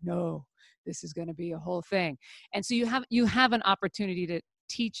you're like, no, this is going to be a whole thing. And so you have an opportunity to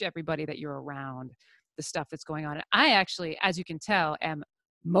teach everybody that you're around the stuff that's going on. And I actually, as you can tell, am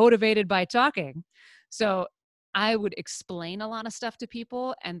motivated by talking. So I would explain a lot of stuff to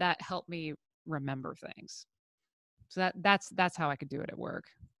people, and that helped me remember things. So that's how I could do it at work.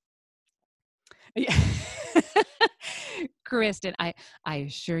 Yeah. Kristen, I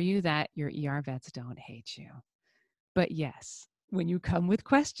assure you that your ER vets don't hate you. But yes, when you come with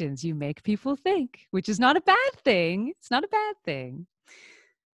questions, you make people think, which is not a bad thing. It's not a bad thing.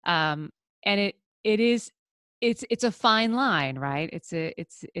 And it's a fine line, right? It's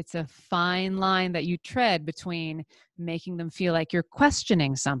a fine line that you tread between making them feel like you're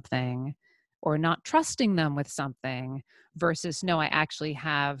questioning something or not trusting them with something versus, no, I actually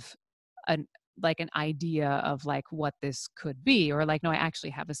have an idea of like what this could be, or like, no, I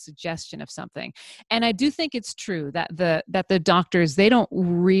actually have a suggestion of something. And I do think it's true that the doctors, they don't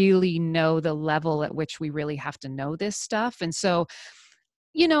really know the level at which we really have to know this stuff. And so,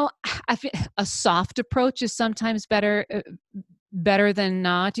 you know, I feel a soft approach is sometimes better than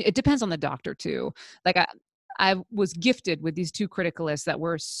not. It depends on the doctor too. Like I was gifted with these 2 criticalists that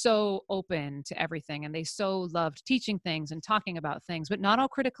were so open to everything, and they so loved teaching things and talking about things, but not all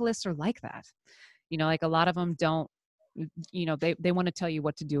criticalists are like that. You know, like a lot of them don't, you know, they want to tell you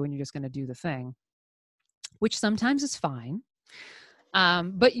what to do and you're just going to do the thing, which sometimes is fine.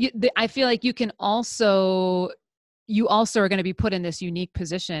 But I feel like you also are going to be put in this unique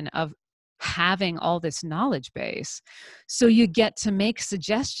position of having all this knowledge base. So you get to make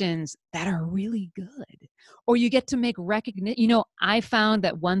suggestions that are really good, or you get to make recognition. You know, I found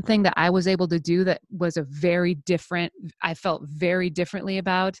that one thing that I was able to do that was a very different, I felt very differently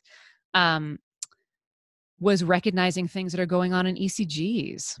about, was recognizing things that are going on in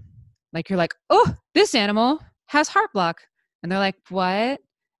ECGs. Like you're like, oh, this animal has heart block. And they're like, what? And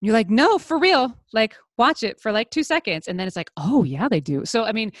you're like, no, for real. Like watch it for like 2 seconds. And then it's like, oh yeah, they do. So,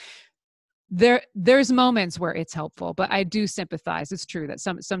 I mean, there's moments where it's helpful, but I do sympathize. It's true that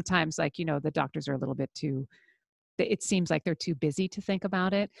sometimes, like, you know, the doctors are a little bit too, it seems like they're too busy to think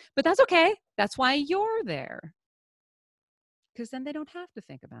about it, but that's okay. That's why you're there. Because then they don't have to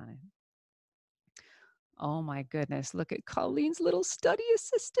think about it. Oh my goodness. Look at Colleen's little study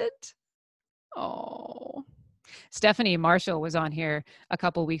assistant. Oh, Stephanie Marshall was on here a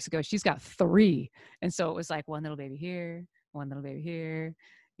couple weeks ago. She's got 3. And so it was like one little baby here, one little baby here.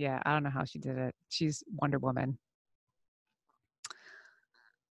 Yeah, I don't know how she did it. She's Wonder Woman.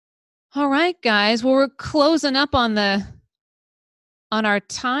 All right, guys. Well, we're closing up on our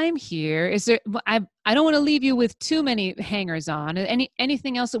time here. Is there? I don't want to leave you with too many hangers on.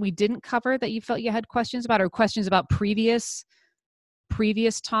 Anything else that we didn't cover that you felt you had questions about, or questions about previous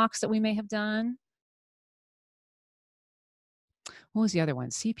talks that we may have done? What was the other one?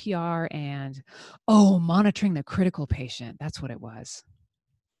 CPR and monitoring the critical patient. That's what it was.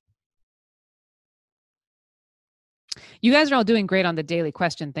 You guys are all doing great on the daily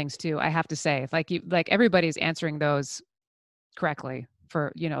question things too, I have to say. Like everybody's answering those correctly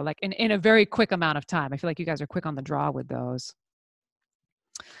for, you know, like in a very quick amount of time. I feel like you guys are quick on the draw with those.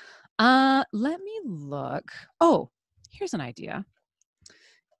 Let me look. Oh, here's an idea.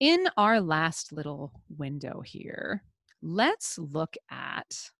 In our last little window here, let's look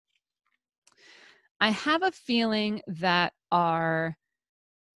at, I have a feeling that our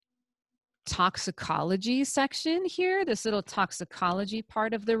toxicology section here, this little toxicology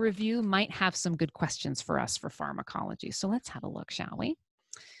part of the review, might have some good questions for us for pharmacology. So let's have a look, shall we?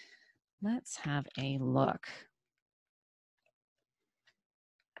 Let's have a look.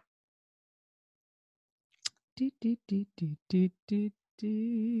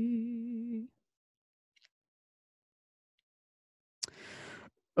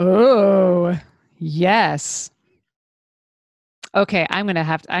 Oh, yes. Okay, I'm gonna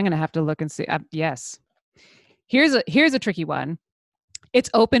have to look and see. Yes, here's a tricky one. It's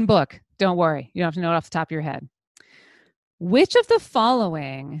open book. Don't worry, you don't have to know it off the top of your head. Which of the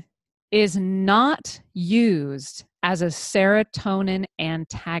following is not used as a serotonin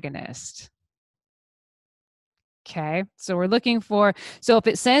antagonist? Okay, so we're looking for, so if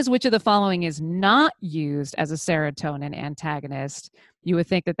it says which of the following is not used as a serotonin antagonist, you would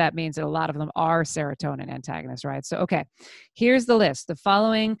think that that means that a lot of them are serotonin antagonists, right? So, okay, here's the list. The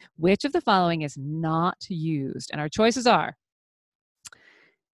following, which of the following is not used? And our choices are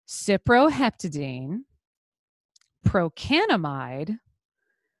cyproheptadine, procanamide,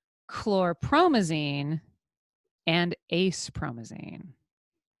 chlorpromazine, and acepromazine.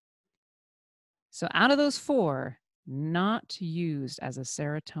 So out of those 4, not used as a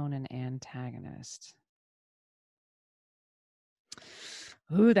serotonin antagonist.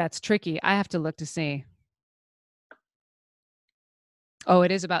 Ooh, that's tricky. I have to look to see. Oh,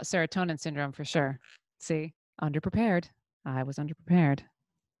 it is about serotonin syndrome for sure. See, underprepared. I was underprepared.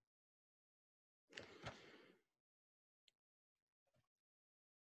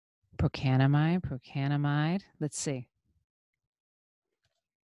 Procanamide. Let's see.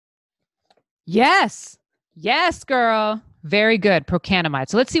 Yes. Yes, girl. Very good. Procanamide.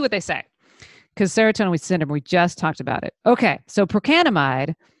 So let's see what they say. Because serotonin syndrome, we just talked about it. Okay. So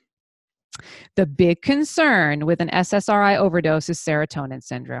procanamide, the big concern with an SSRI overdose is serotonin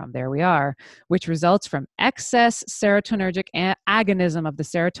syndrome. There we are, which results from excess serotonergic agonism of the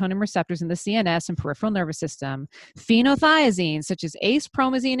serotonin receptors in the CNS and peripheral nervous system. Phenothiazines, such as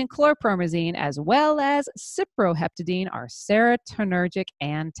acepromazine and chlorpromazine, as well as cyproheptadine, are serotonergic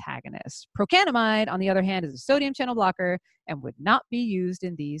antagonists. Procanamide, on the other hand, is a sodium channel blocker and would not be used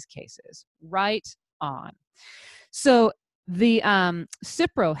in these cases. Right on. So the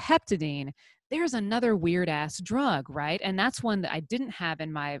cyproheptadine, there's another weird ass drug, right? And that's one that I didn't have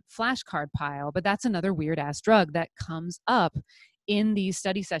in my flashcard pile, but that's another weird ass drug that comes up in these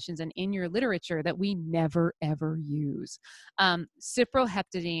study sessions and in your literature that we never ever use.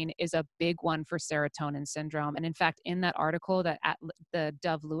 Cyproheptadine is a big one for serotonin syndrome. And in fact, in that article, the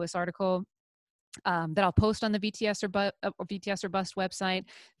Dove Lewis article, that I'll post on the VTS or Bust website.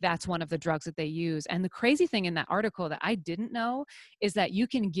 That's one of the drugs that they use. And the crazy thing in that article that I didn't know is that you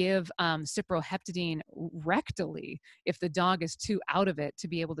can give cyproheptadine rectally if the dog is too out of it to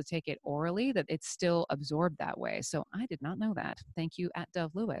be able to take it orally, that it's still absorbed that way. So I did not know that. Thank you at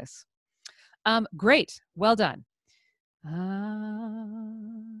Dove Lewis. Great. Well done.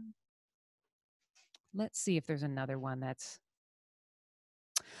 Let's see if there's another one that's...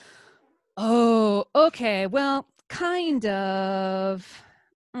 Oh, okay. Well, kind of.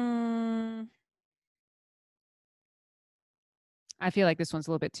 I feel like this one's a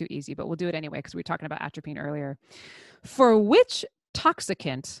little bit too easy, but we'll do it anyway because we were talking about atropine earlier. For which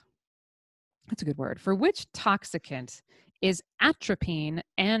toxicant, that's a good word, for which toxicant is atropine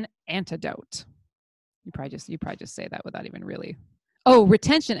an antidote? You probably just say that without even really... Oh,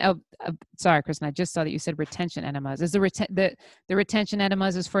 retention. Sorry, Kristen. I just saw that you said retention enemas. Is the retention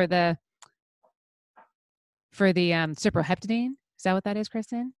enemas is for the cyproheptadine? Is that what that is,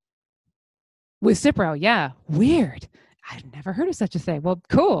 Kristen? With Cipro, yeah. Weird. I've never heard of such a thing. Well,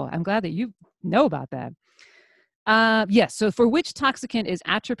 cool. I'm glad that you know about that. Yes. So for which toxicant is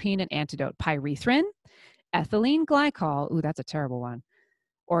atropine an antidote? Pyrethrin, ethylene glycol. Ooh, that's a terrible one.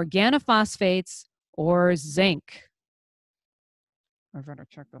 Organophosphates or zinc. I've got to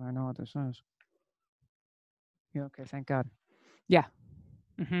check that I know what this is. Yeah, okay, thank God. Yeah.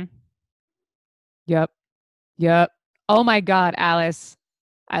 Mm-hmm. Yep. Oh my God, Alice.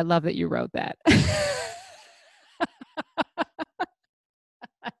 I love that you wrote that.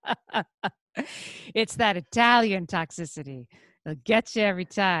 It's that Italian toxicity. It'll get you every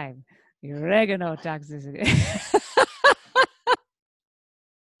time. The oregano toxicity.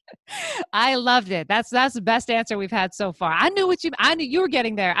 I loved it. That's the best answer we've had so far. I knew you were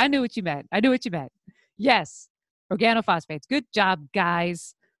getting there. I knew what you meant. Yes. Organophosphates. Good job,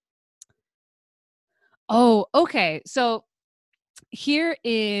 guys. Oh, okay. So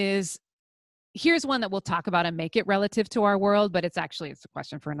here's one that we'll talk about and make it relative to our world, but it's a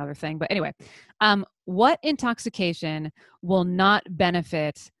question for another thing. But anyway, what intoxication will not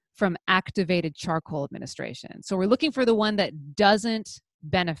benefit from activated charcoal administration? So we're looking for the one that doesn't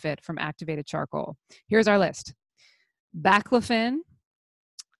benefit from activated charcoal. Here's our list: baclofen,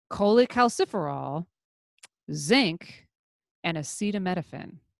 cholecalciferol, zinc, and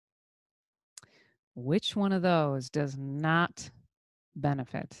acetaminophen. Which one of those does not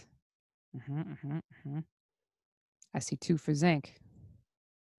benefit? I see 2 for zinc.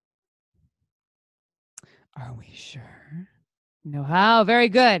 Are we sure? No. How? Very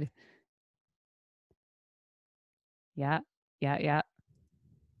good. Yeah.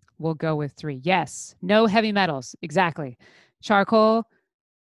 We'll go with 3. Yes. No heavy metals. Exactly. Charcoal,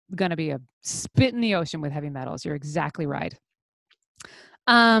 going to be a spit in the ocean with heavy metals. You're exactly right.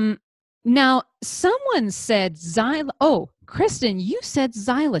 Now, someone said Kristen, you said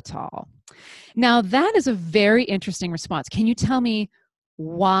xylitol. Now, that is a very interesting response. Can you tell me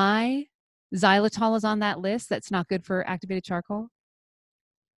why xylitol is on that list that's not good for activated charcoal?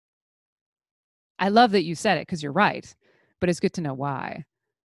 I love that you said it because you're right, but it's good to know why.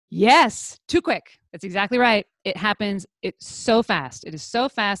 Yes, too quick. That's exactly right. It happens. It's so fast. It is so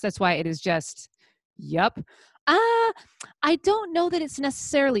fast. That's why it is just, yup. I don't know that it's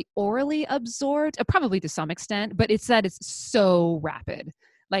necessarily orally absorbed, probably to some extent, but it's that it's so rapid.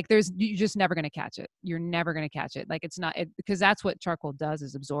 Like you're just never going to catch it. You're never going to catch it. Like because that's what charcoal does,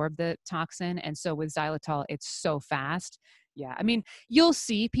 is absorb the toxin. And so with xylitol, it's so fast. Yeah. I mean, you'll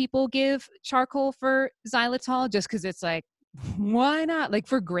see people give charcoal for xylitol just because it's like, why not? Like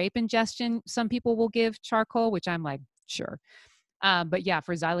for grape ingestion, some people will give charcoal, which I'm like, sure. But yeah,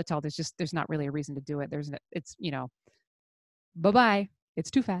 for xylitol, there's not really a reason to do it. It's, bye-bye.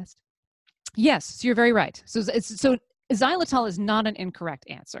 It's too fast. Yes, so you're very right. So xylitol is not an incorrect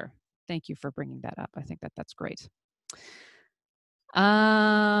answer. Thank you for bringing that up. I think that's great.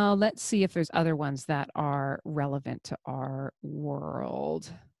 Let's see if there's other ones that are relevant to our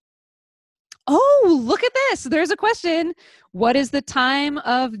world. Oh, look at this. There's a question. What is the time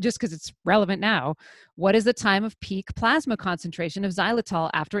of, just because it's relevant now, what is the time of peak plasma concentration of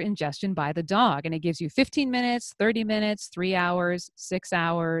xylitol after ingestion by the dog? And it gives you 15 minutes, 30 minutes, 3 hours, 6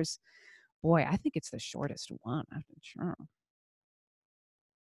 hours. Boy, I think it's the shortest one. I'm not sure.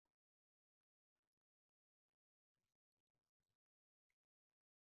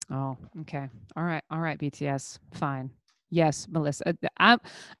 Oh, okay. All right, BTS. Fine. Yes, Melissa.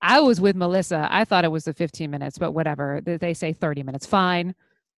 I was with Melissa. I thought it was the 15 minutes, but whatever. They say 30 minutes. Fine,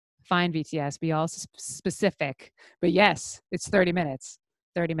 BTS. Be all specific. But yes, it's 30 minutes.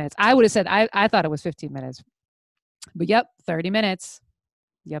 30 minutes. I would have said I thought it was 15 minutes. But yep, 30 minutes.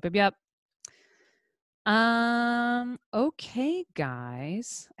 Yep. Okay,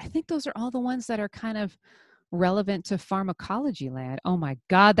 guys. I think those are all the ones that are kind of relevant to pharmacology land. Oh my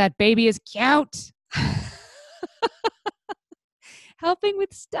God, that baby is cute. Helping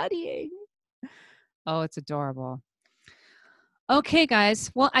with studying. Oh, it's adorable. Okay,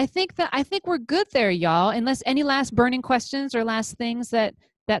 guys. Well, I think we're good there, y'all. Unless any last burning questions or last things that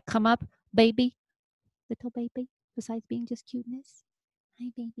come up, baby, little baby, besides being just cuteness. Hi,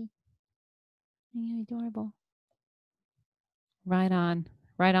 baby. You're adorable. Right on.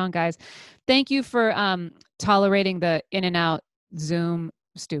 Right on, guys. Thank you for tolerating the in and out Zoom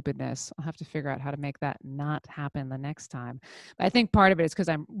stupidness. I'll have to figure out how to make that not happen the next time. But I think part of it is because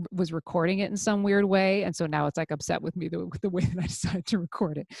I was recording it in some weird way, and so now it's like upset with me the way that I decided to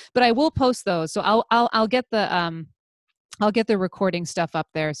record it. But I will post those, so I'll get the recording stuff up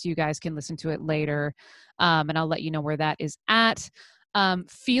there so you guys can listen to it later, and I'll let you know where that is at.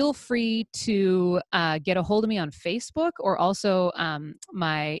 Feel free to get a hold of me on Facebook, or also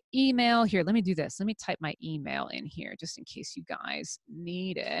my email. Here, let me do this. Let me type my email in here just in case you guys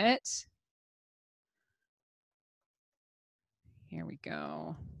need it. Here we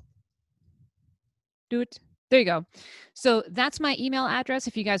go. Do it. There you go. So that's my email address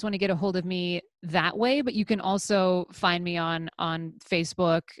if you guys want to get a hold of me that way, but you can also find me on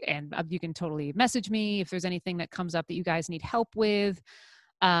Facebook, and you can totally message me if there's anything that comes up that you guys need help with.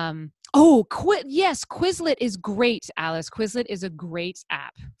 Yes, Quizlet is great, Alice. Quizlet is a great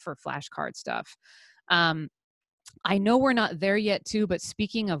app for flashcard stuff. I know we're not there yet too, but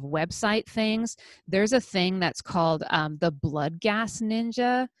speaking of website things, there's a thing that's called the Blood Gas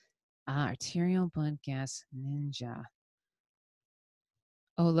Ninja. Arterial blood gas ninja.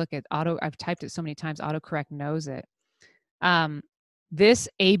 Oh, look at I've typed it so many times, autocorrect knows it. This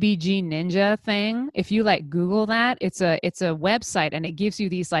ABG Ninja thing, if you like Google that, it's a website, and it gives you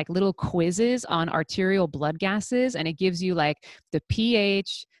these like little quizzes on arterial blood gases, and it gives you like the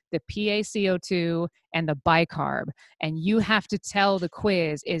pH, the PaCO2, and the bicarb. And you have to tell the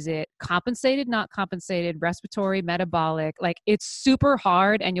quiz, is it compensated, not compensated, respiratory, metabolic? Like, it's super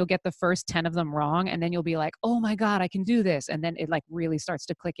hard, and you'll get the first 10 of them wrong, and then you'll be like, oh my God, I can do this. And then it like really starts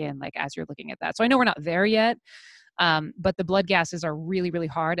to click in like as you're looking at that. So I know we're not there yet. But the blood gases are really, really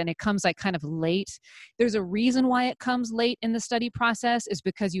hard, and it comes like kind of late. There's a reason why it comes late in the study process, is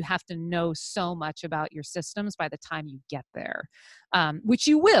because you have to know so much about your systems by the time you get there, which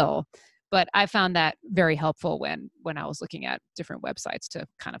you will. But I found that very helpful when I was looking at different websites to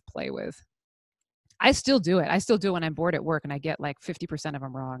kind of play with. I still do it. I still do it when I'm bored at work and I get like 50% of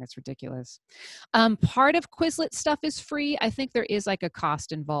them wrong. It's ridiculous. Part of Quizlet stuff is free. I think there is like a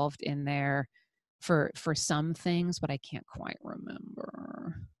cost involved in there for some things, but I can't quite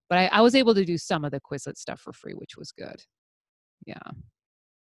remember. But I was able to do some of the Quizlet stuff for free, which was good. Yeah.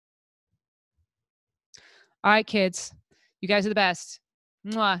 All right, kids. You guys are the best.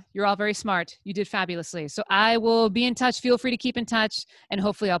 Mwah. You're all very smart. You did fabulously. So I will be in touch. Feel free to keep in touch. And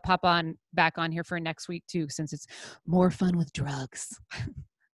hopefully I'll pop back on here for next week too, since it's more fun with drugs.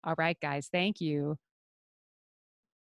 All right, guys. Thank you.